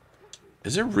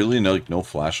 Is there really no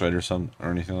flashlight or something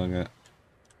or anything like that?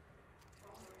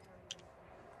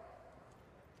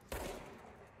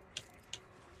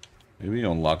 Maybe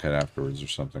you unlock it afterwards or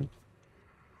something.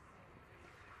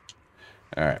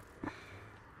 Alright.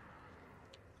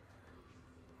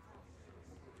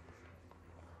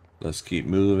 Let's keep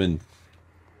moving.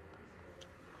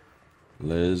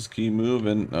 Let's keep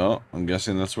moving. Oh, I'm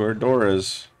guessing that's where a door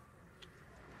is.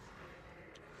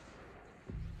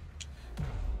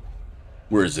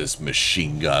 Where's this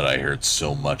machine gun I heard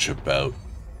so much about?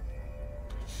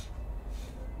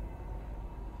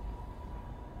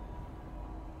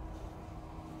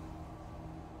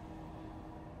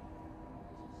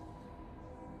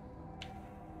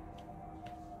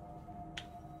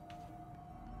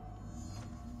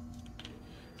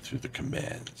 Through the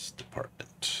commands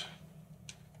department.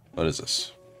 What is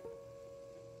this?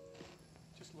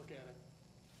 Just look at it.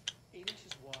 8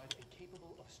 inches wide and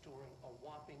capable of storing a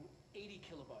whopping 80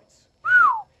 kilobytes.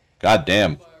 God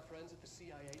damn. By our friends at the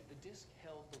CIA, the disk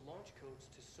held the launch codes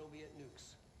to Soviet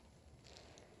nukes.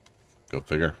 Go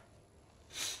figure.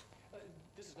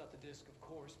 This is not the disk, of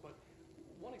course, but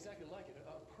one exactly like it.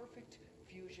 A perfect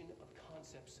fusion of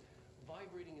concepts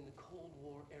vibrating in the Cold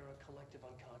War era collective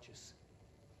unconscious.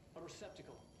 A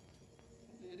receptacle.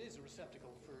 It is a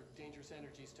receptacle for dangerous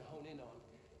energies to hone in on,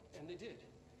 and they did.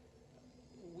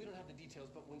 We don't have the details,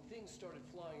 but when things started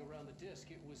flying around the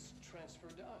disk, it was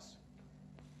transferred to us.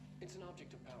 It's an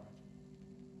object of power.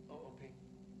 OOP.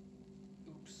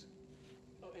 Oops.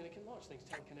 Oh, and it can launch things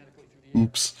telekinetically through the air.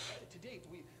 Oops. To date,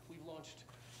 we've launched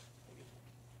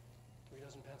 3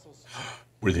 dozen pencils.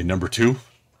 Were they number 2?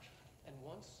 And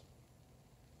once,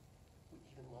 we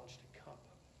even launched a cup.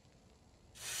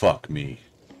 Fuck me.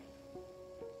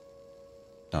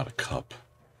 Not a cup.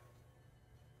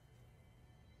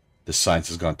 The science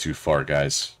has gone too far,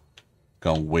 guys.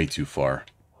 Gone way too far.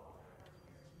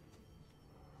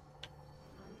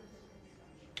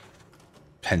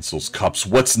 Pencils, cups.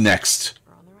 What's next?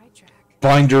 We're on the right track.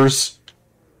 Binders.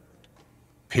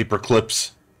 Paper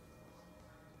clips.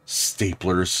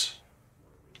 Staplers.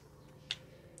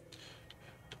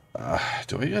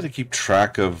 Do I gotta keep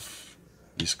track of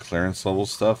these clearance level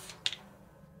stuff?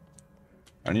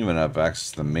 I don't even have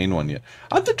access to the main one yet.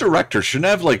 I'm the director. Shouldn't I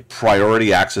have, like,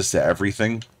 priority access to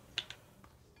everything?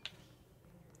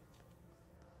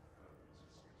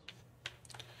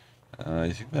 I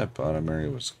think that bottom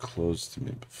area was closed to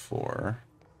me before.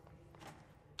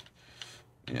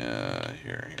 Yeah,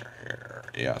 here.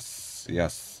 Yes,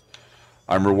 yes.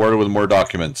 I'm rewarded with more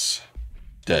documents.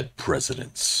 Dead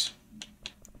presidents.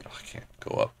 Oh, I can't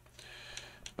go up.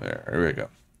 There we go.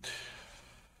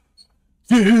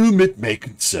 To whom it may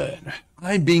concern,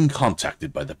 I'm being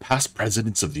contacted by the past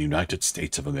presidents of the United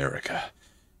States of America,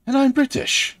 and I'm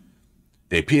British.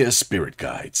 They appear as spirit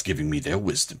guides, giving me their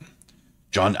wisdom.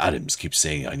 John Adams keeps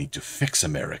saying I need to fix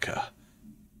America,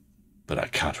 but I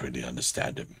can't really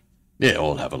understand him. They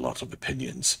all have a lot of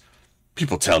opinions.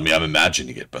 People tell me I'm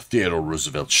imagining it, but Theodore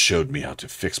Roosevelt showed me how to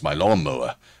fix my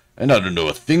lawnmower, and I don't know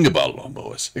a thing about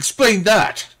lawnmowers. Explain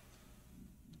that!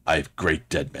 I have great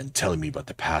dead men telling me about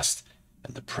the past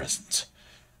and the present.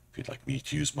 If you'd like me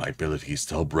to use my abilities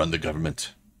to help run the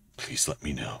government, please let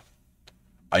me know.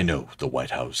 I know the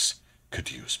White House could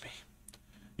use me.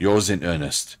 Yours in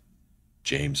earnest,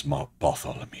 James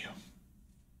Bartholomew.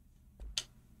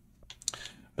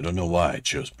 I don't know why I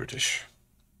chose British.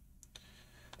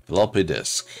 Floppy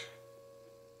disk.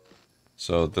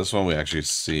 So this one we actually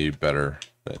see better,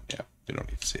 but yeah, we don't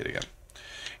need to see it again.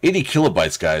 80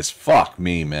 kilobytes, guys. Fuck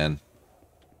me, man.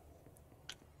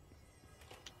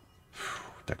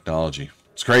 Technology.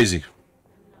 It's crazy.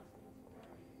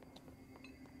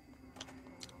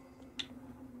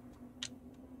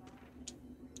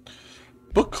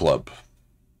 Book club.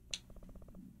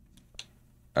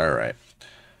 Alright.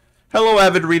 Hello,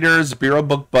 avid readers. Bureau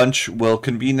Book Bunch will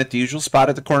convene at the usual spot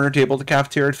at the corner table of the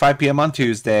cafeteria at 5 p.m. on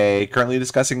Tuesday. Currently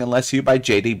discussing Unless You by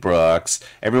J.D. Brooks.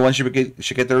 Everyone should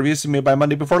get their reviews to me by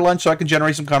Monday before lunch so I can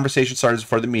generate some conversation starters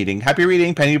before the meeting. Happy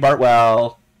reading, Penny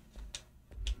Bartwell.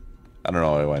 I don't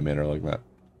know why I made her like that.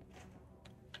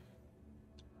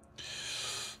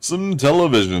 Some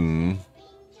television.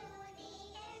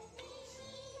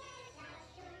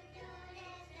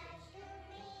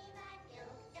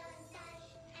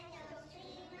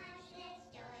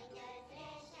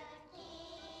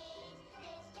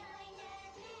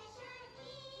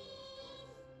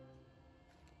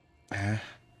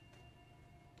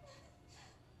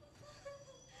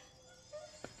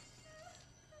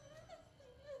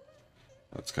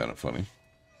 That's kind of funny.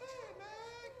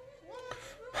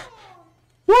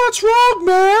 What's wrong,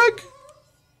 Meg?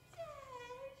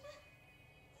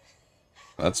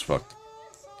 That's fucked.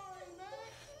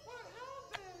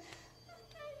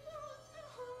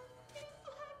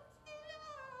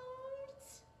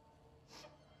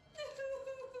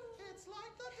 It's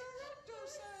like the director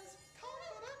says,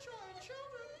 confidential and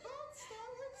children don't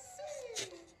start with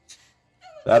C.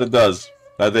 That it does.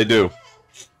 That they do.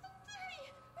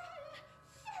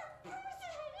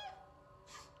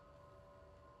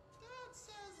 Dad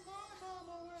says my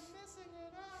mama went missing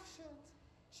in action.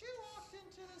 She walked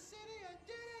into the city and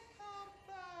didn't come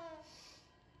back.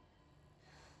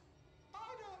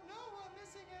 I don't know what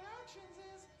missing in actions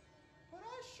is, but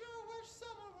I sure wish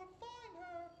someone would find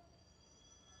her.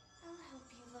 I'll help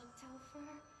you look,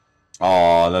 Topher.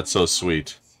 Aw, that's so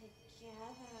sweet.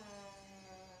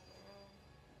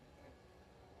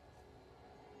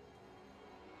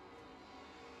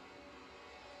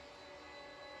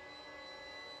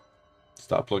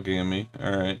 Stop looking at me.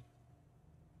 Alright.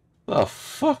 The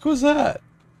fuck was that?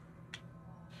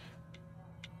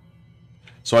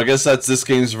 So I guess that's this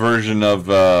game's version of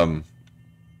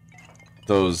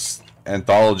those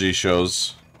anthology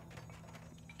shows.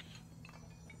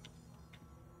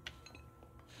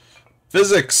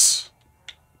 Physics!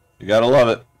 You gotta love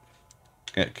it.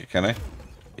 Can I?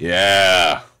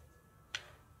 Yeah!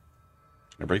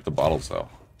 Can I break the bottles though?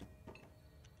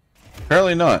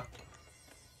 Apparently not.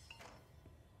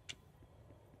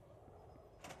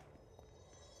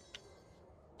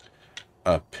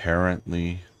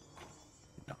 Apparently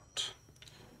not.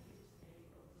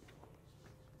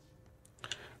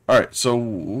 Alright, so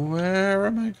where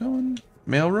am I going?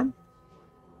 Mailroom?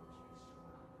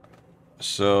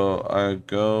 So I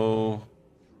go...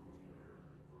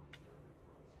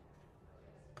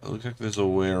 It looks like there's a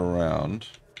way around.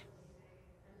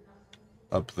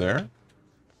 Up there?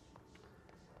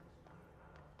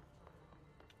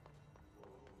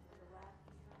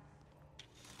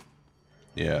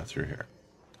 Yeah, through here.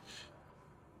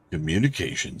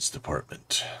 Communications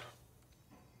department.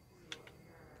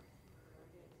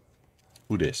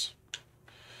 Who dis?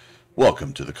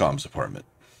 Welcome to the comms department.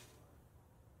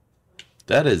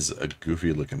 That is a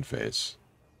goofy looking face.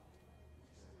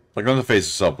 Like on the face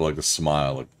itself, but like a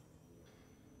smile. Like...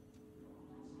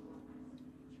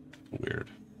 Weird.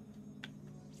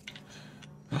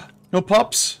 No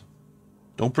pups.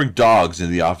 Don't bring dogs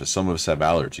into the office. Some of us have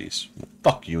allergies.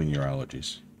 Fuck you and your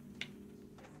allergies.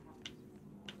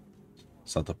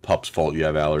 It's not the pup's fault you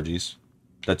have allergies.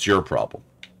 That's your problem,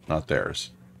 not theirs.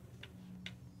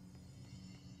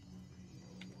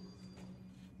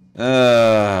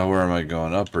 Where am I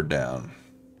going? Up or down?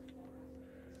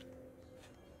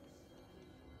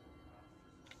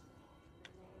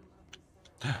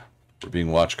 We're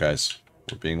being watched, guys.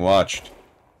 We're being watched.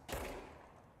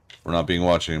 We're not being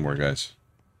watched anymore, guys.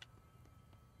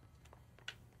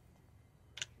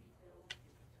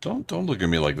 Don't look at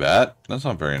me like that. That's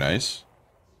not very nice.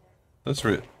 That's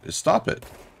stop it. Can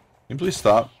you please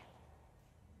stop?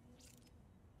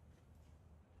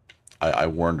 I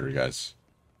warned her, guys.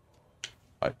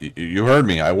 You heard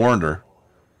me. I warned her.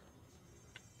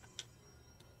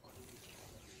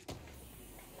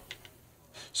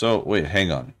 So, wait,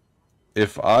 hang on.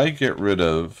 If I get rid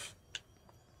of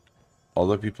all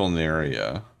the people in the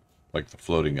area, like the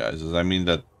floating guys, does that mean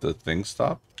that the things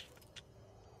stop?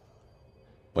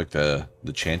 Like the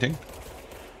chanting?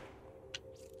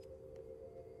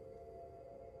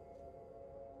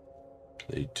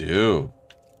 They do.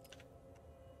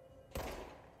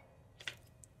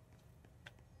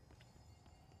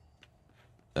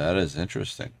 That is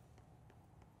interesting.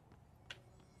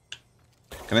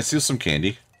 Can I steal some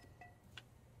candy?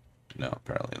 No,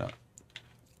 apparently not.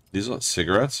 These are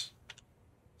cigarettes?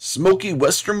 Smoky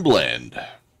Western Blend.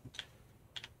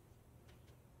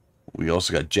 We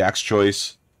also got Jack's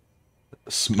Choice.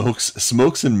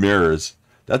 Smokes and Mirrors.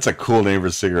 That's a cool name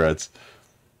for cigarettes.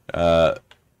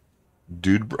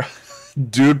 Dude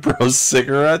Bro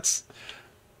cigarettes?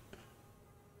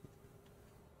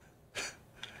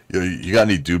 Yo, you got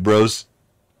any Dude Bros?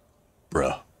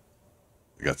 Bro.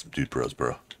 I got some Dude Bros,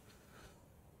 bro.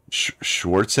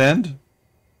 Schwartz End?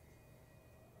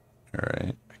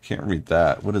 Alright. I can't read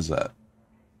that. What is that?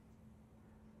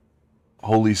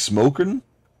 Holy Smokin'?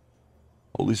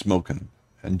 Holy Smokin'.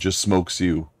 And Just Smokes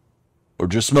You. Or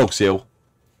Just Smokes You.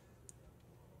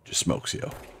 Just Smokes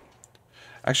You.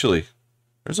 Actually,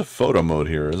 there's a photo mode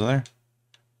here, isn't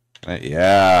there?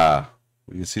 Yeah.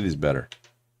 We can see these better.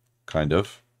 Kind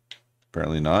of.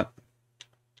 Apparently not.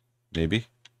 Maybe.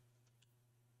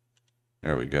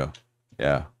 There we go.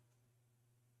 Yeah.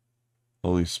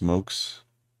 Holy smokes.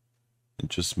 It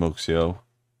just smokes, yo.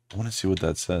 I want to see what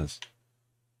that says.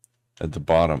 At the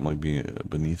bottom, like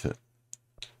beneath it.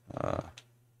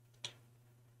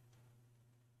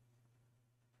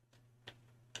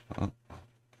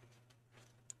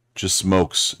 Just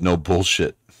smokes. No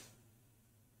bullshit.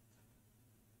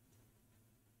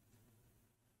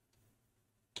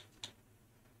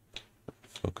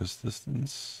 Focus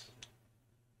distance.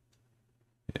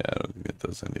 Yeah, I don't think it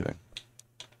does anything.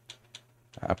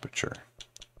 Aperture.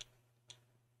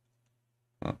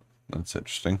 Oh, that's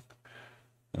interesting.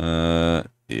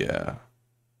 Yeah.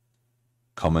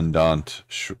 Commandant.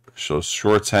 So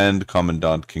Short's Hand,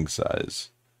 Commandant, king size.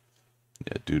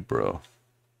 Yeah, dude, bro.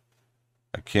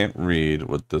 I can't read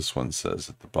what this one says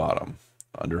at the bottom.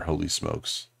 Under Holy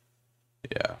Smokes.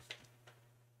 Yeah.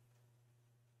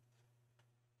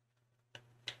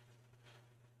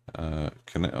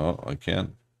 Can I? Oh, I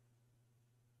can.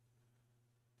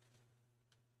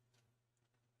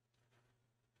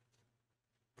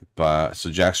 So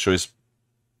Jack's Choice,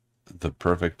 the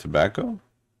perfect tobacco?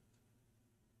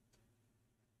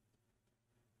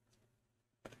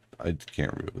 I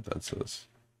can't read what that says.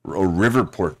 Oh,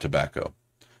 Riverport tobacco.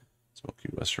 Smoky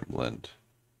Western Blend.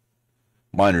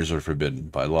 Minors are forbidden.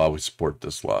 By law, we support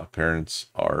this law. Parents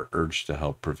are urged to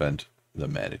help prevent the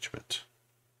management.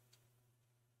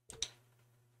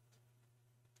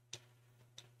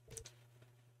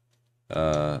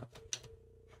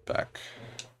 Back.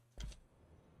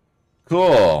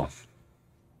 Cool.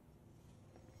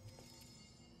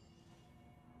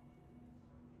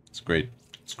 It's great.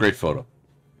 It's a great photo.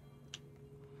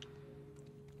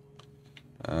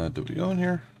 Did we go in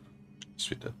here? Yes,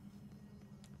 we did.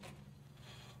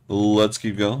 Let's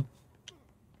keep going.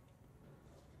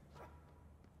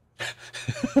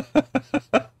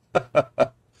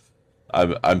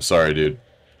 I'm sorry, dude.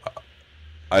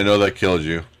 I know that killed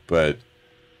you, but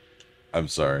I'm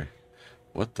sorry.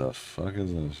 What the fuck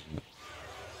is this?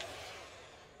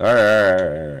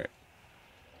 Alright.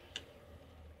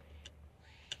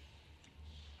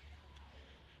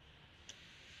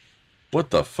 What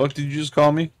the fuck did you just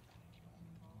call me?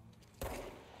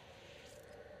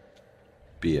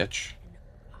 Bitch.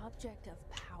 An object of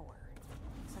power.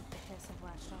 Looks like the hiss of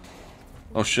latched on.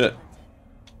 Oh shit.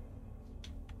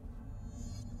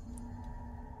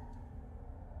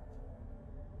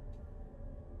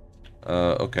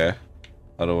 Okay.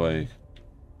 How do I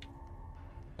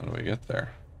get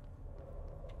there?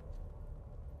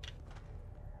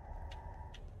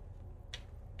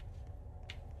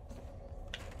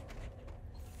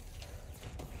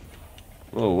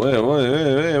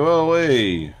 Whoa,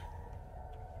 wait.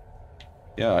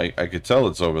 Yeah, I could tell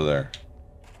it's over there.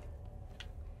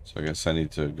 So I guess I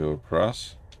need to go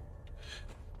across.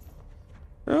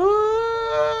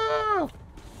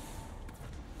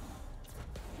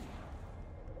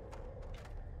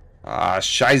 Ah,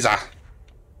 Scheiße.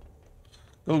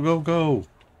 Go.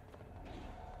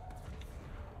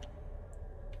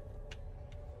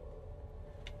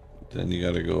 Then you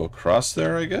gotta go across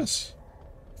there, I guess.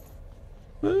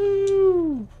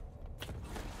 Woo!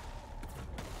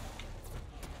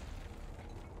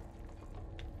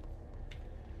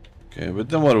 Okay, but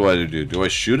then what do I do? Do I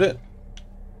shoot it?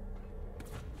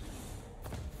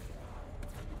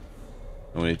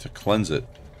 And we need to cleanse it.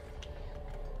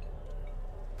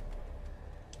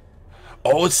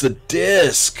 Oh, it's the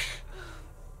disc!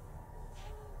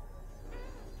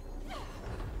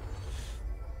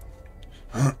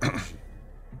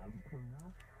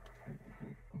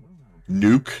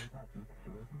 Nuke.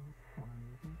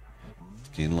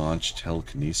 Gain launch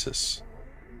telekinesis.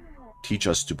 Teach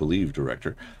us to believe,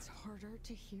 Director. It's harder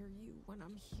to hear you when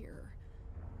I'm here.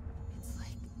 It's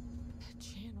like the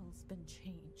channel's been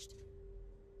changed.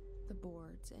 The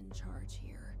board's in charge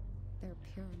here. They're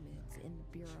pyramids in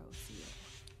the Bureau seal.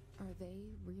 Are they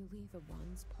really the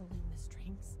ones pulling the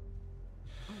strings?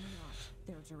 I'm not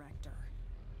their director.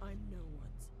 I'm no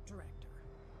one's director.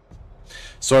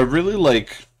 So I really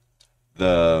like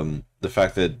the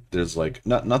fact that there's like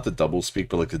not the double speak,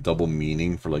 but like the double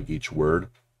meaning for like each word,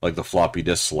 like the floppy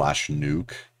disk slash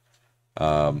nuke,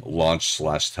 launch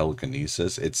slash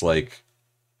telekinesis. It's like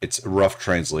it's rough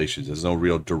translations. There's no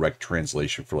real direct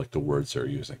translation for like the words they're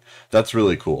using. That's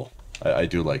really cool. I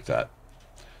do like that.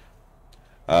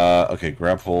 Okay,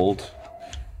 grab hold.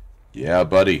 Yeah,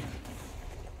 buddy.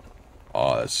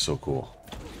 Oh, that's so cool.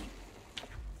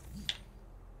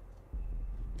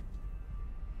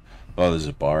 Oh, there's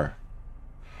a bar.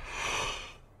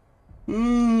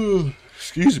 Ooh,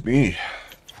 excuse me.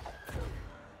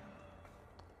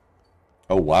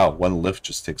 Oh, wow. One lift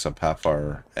just takes up half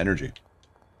our energy.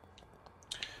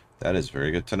 That is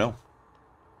very good to know.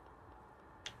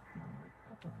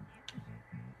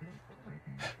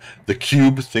 The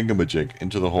cube thingamajig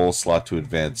into the hole slot to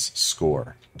advance.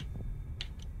 Score.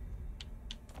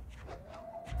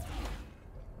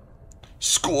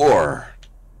 Score!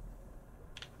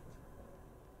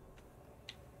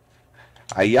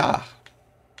 Hiya!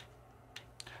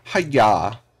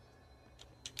 Hiya!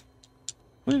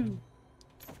 Woo!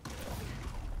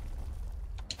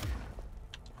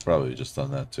 Probably just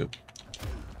done that too.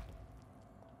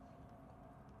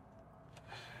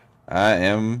 I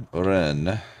am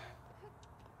Ren.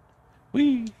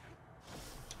 Wee!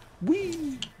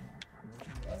 Wee!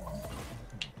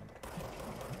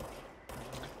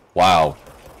 Wow.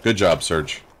 Good job,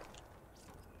 Serge.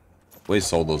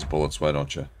 Waste all those bullets, why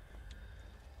don't you?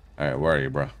 Alright, where are you,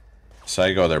 bro? So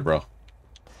you go there, bro.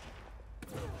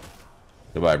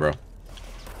 Goodbye, bro.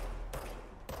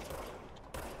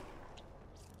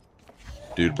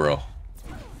 Dude, bro.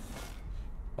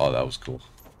 Oh, that was cool.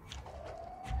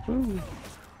 Woo.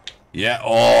 Yeah,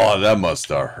 oh, that must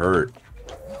have hurt.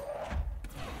 It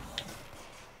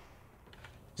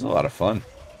was a lot of fun.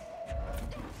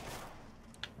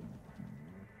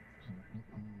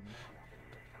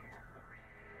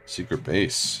 Secret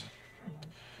base.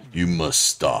 You must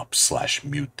stop /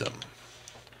 mute them.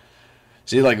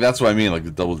 See, like, that's what I mean, like,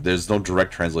 the double, there's no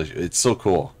direct translation. It's so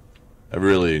cool. I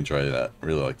really enjoy that. I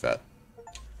really like that.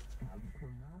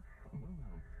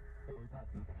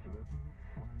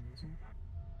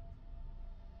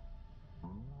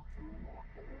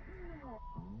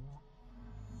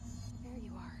 There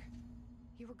you are.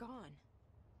 You were gone.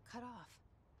 Cut off.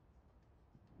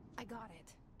 I got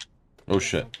it. Oh, Just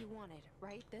shit. like you wanted,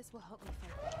 right? This will help me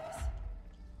fight this.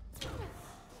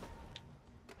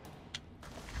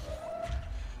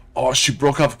 Oh, she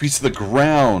broke off a piece of the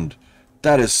ground.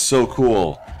 That is so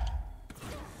cool.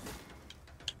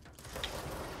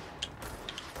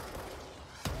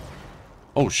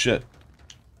 Oh, shit.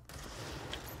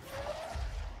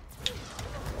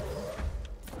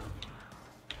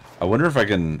 I wonder if I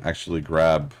can actually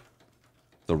grab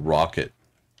the rocket.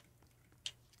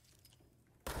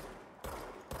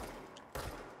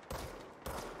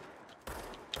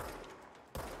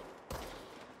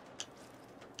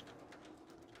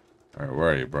 Alright, where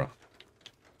are you, bro?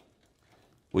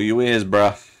 Where you is,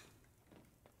 bro?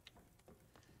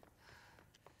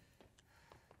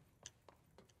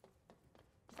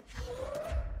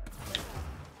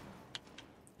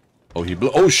 Oh, he blew.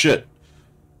 Oh, shit.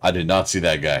 I did not see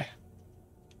that guy.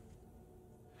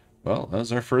 Well, that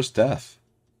was our first death.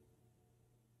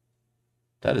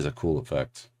 That is a cool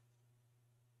effect.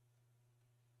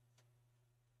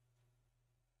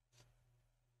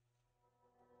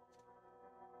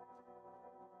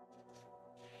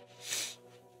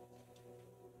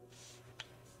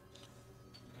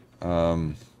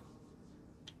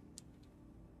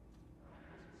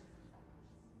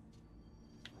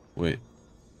 Wait.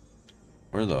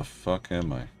 Where the fuck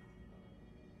am I?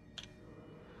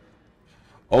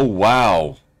 Oh,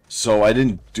 wow. So I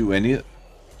didn't do any...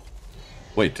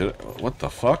 Wait, did I... What the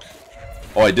fuck?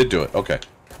 Oh, I did do it. Okay.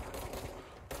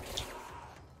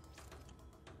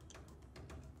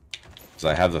 Because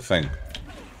I have the thing.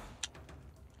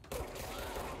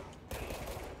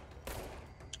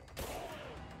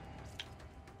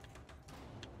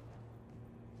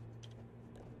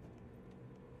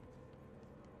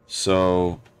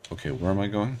 So... Okay, where am I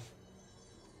going?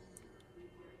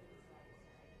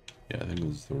 Yeah, I think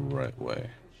this is the right way.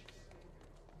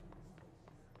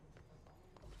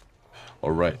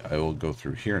 Alright, I will go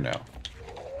through here now.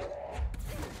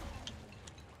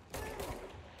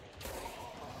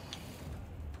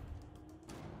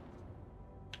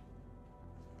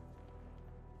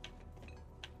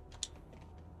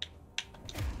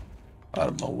 Out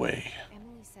of my way.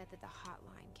 Emily said that the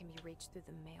hotline can be reached through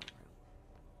the mailroom.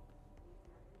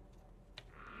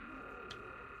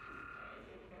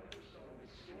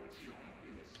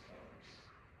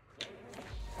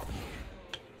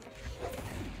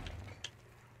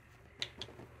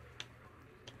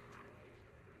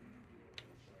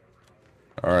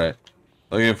 Alright.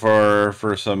 Looking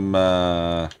for some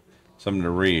something to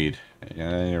read.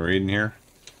 Any reading here?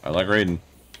 I like reading.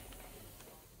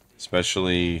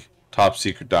 Especially top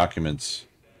secret documents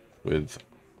with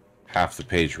half the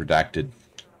page redacted.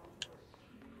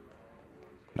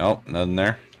 Nope, nothing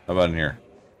there. How about in here?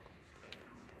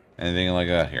 Anything like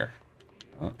that here?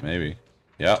 Oh, maybe.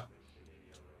 Yep.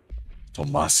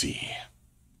 Tomasi.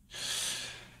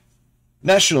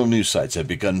 National news sites have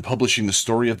begun publishing the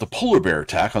story of the polar bear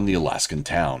attack on the Alaskan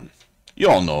town. You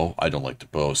all know I don't like to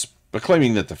boast, but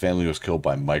claiming that the family was killed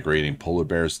by migrating polar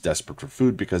bears desperate for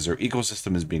food because their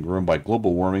ecosystem is being ruined by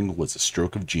global warming was a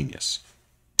stroke of genius.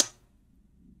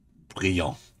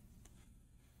 Brilliant.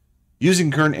 Using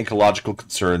current ecological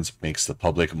concerns makes the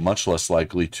public much less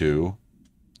likely to...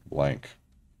 blank.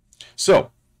 So,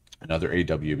 another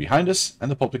AW behind us, and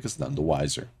the public is none the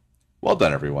wiser. Well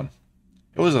done, everyone.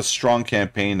 It was a strong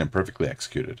campaign and perfectly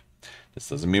executed. This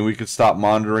doesn't mean we could stop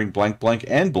monitoring blank, blank,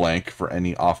 and blank for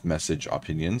any off-message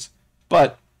opinions,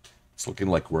 but it's looking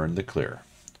like we're in the clear.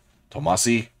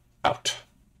 Tomasi, out.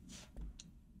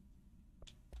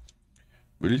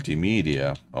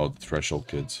 Multimedia. Oh, the Threshold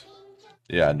kids.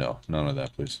 Yeah, no. None of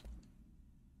that, please.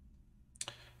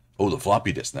 Oh, the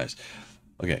floppy disk. Nice.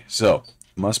 Okay, so,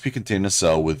 must be contained in a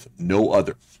cell with no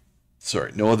other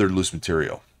loose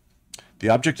material. The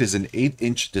object is an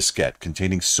 8-inch diskette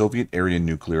containing Soviet-area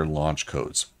nuclear launch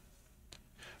codes.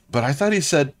 But I thought he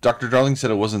said, Dr. Darling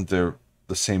said it wasn't the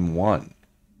same one.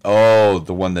 Oh,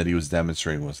 the one that he was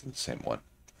demonstrating wasn't the same one.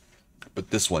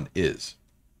 But this one is.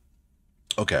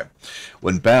 Okay.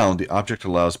 When bound, the object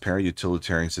allows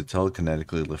para-utilitarians to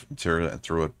telekinetically lift material and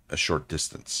throw it a short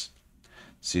distance.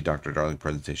 See Dr. Darling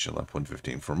presentation left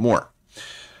 115 for more.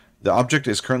 The object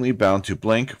is currently bound to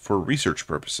blank for research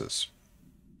purposes.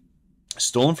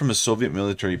 Stolen from a Soviet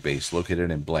military base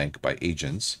located in blank by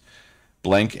agents,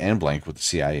 blank and blank with the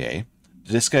CIA,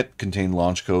 the diskette contained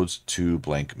launch codes to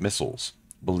blank missiles,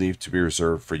 believed to be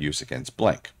reserved for use against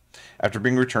blank. After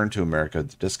being returned to America,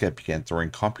 the diskette began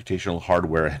throwing computational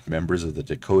hardware at members of the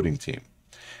decoding team.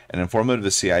 An informant of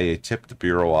the CIA tipped the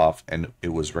bureau off, and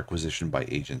it was requisitioned by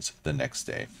agents the next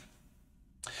day.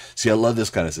 See, I love this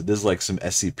kind of stuff. This is like some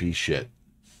SCP shit.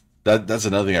 That's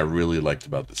another thing I really liked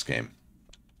about this game.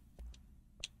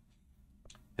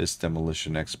 His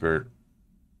demolition expert.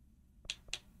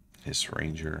 His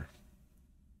ranger.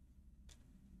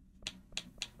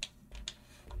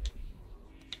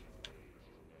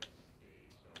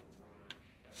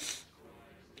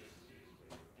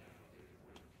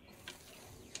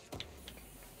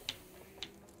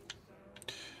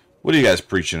 What are you guys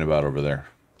preaching about over there?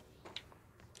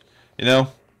 You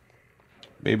know,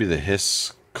 maybe the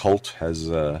Hiss cult has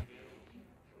wait,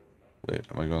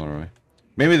 am I going the wrong way?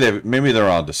 Maybe they're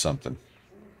onto something.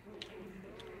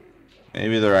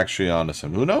 Maybe they're actually onto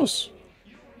something. Who knows?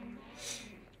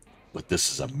 But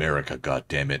this is America,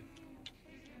 goddammit.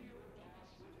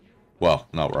 Well,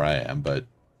 not where I am, but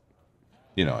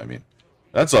you know what I mean.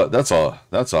 That's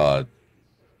a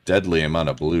deadly amount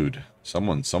of blood.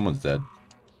 Someone's dead.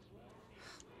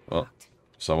 Well,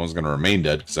 someone's gonna remain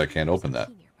dead because I can't open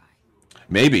that.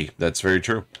 Maybe that's very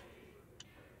true.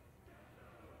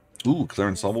 Ooh,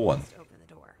 clearance level 1.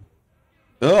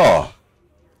 Oh.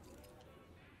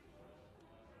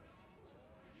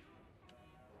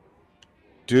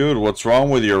 Dude, what's wrong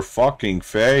with your fucking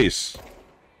face?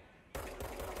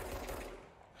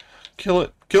 Kill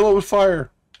it. Kill it with fire.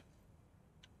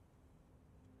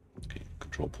 Okay,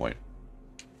 control point.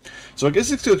 So I guess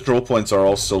these control points are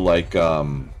also like,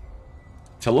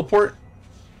 teleport?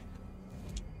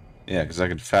 Yeah, because I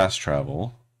can fast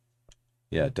travel.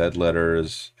 Yeah, dead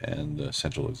letters and the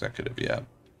central executive. Yeah.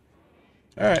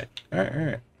 All right. All right. All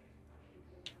right.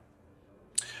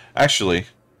 Actually,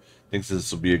 I think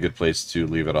this will be a good place to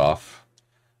leave it off.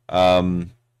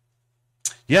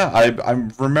 Yeah,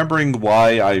 I'm remembering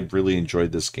why I really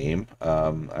enjoyed this game.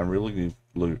 I'm really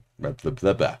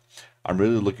I'm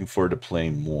really looking forward to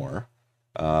playing more.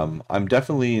 I'm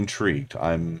definitely intrigued.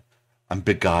 I'm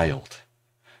beguiled.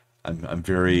 I'm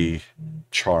very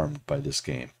charmed by this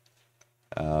game.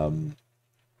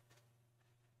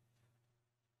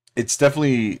 It's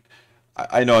definitely.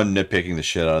 I know I'm nitpicking the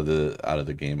shit out of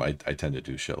the game. I tend to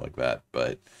do shit like that,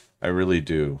 but I really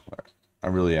do. I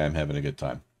really am having a good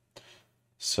time.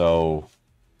 So,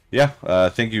 yeah,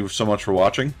 thank you so much for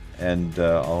watching, and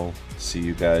I'll see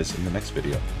you guys in the next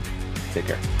video. Take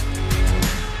care.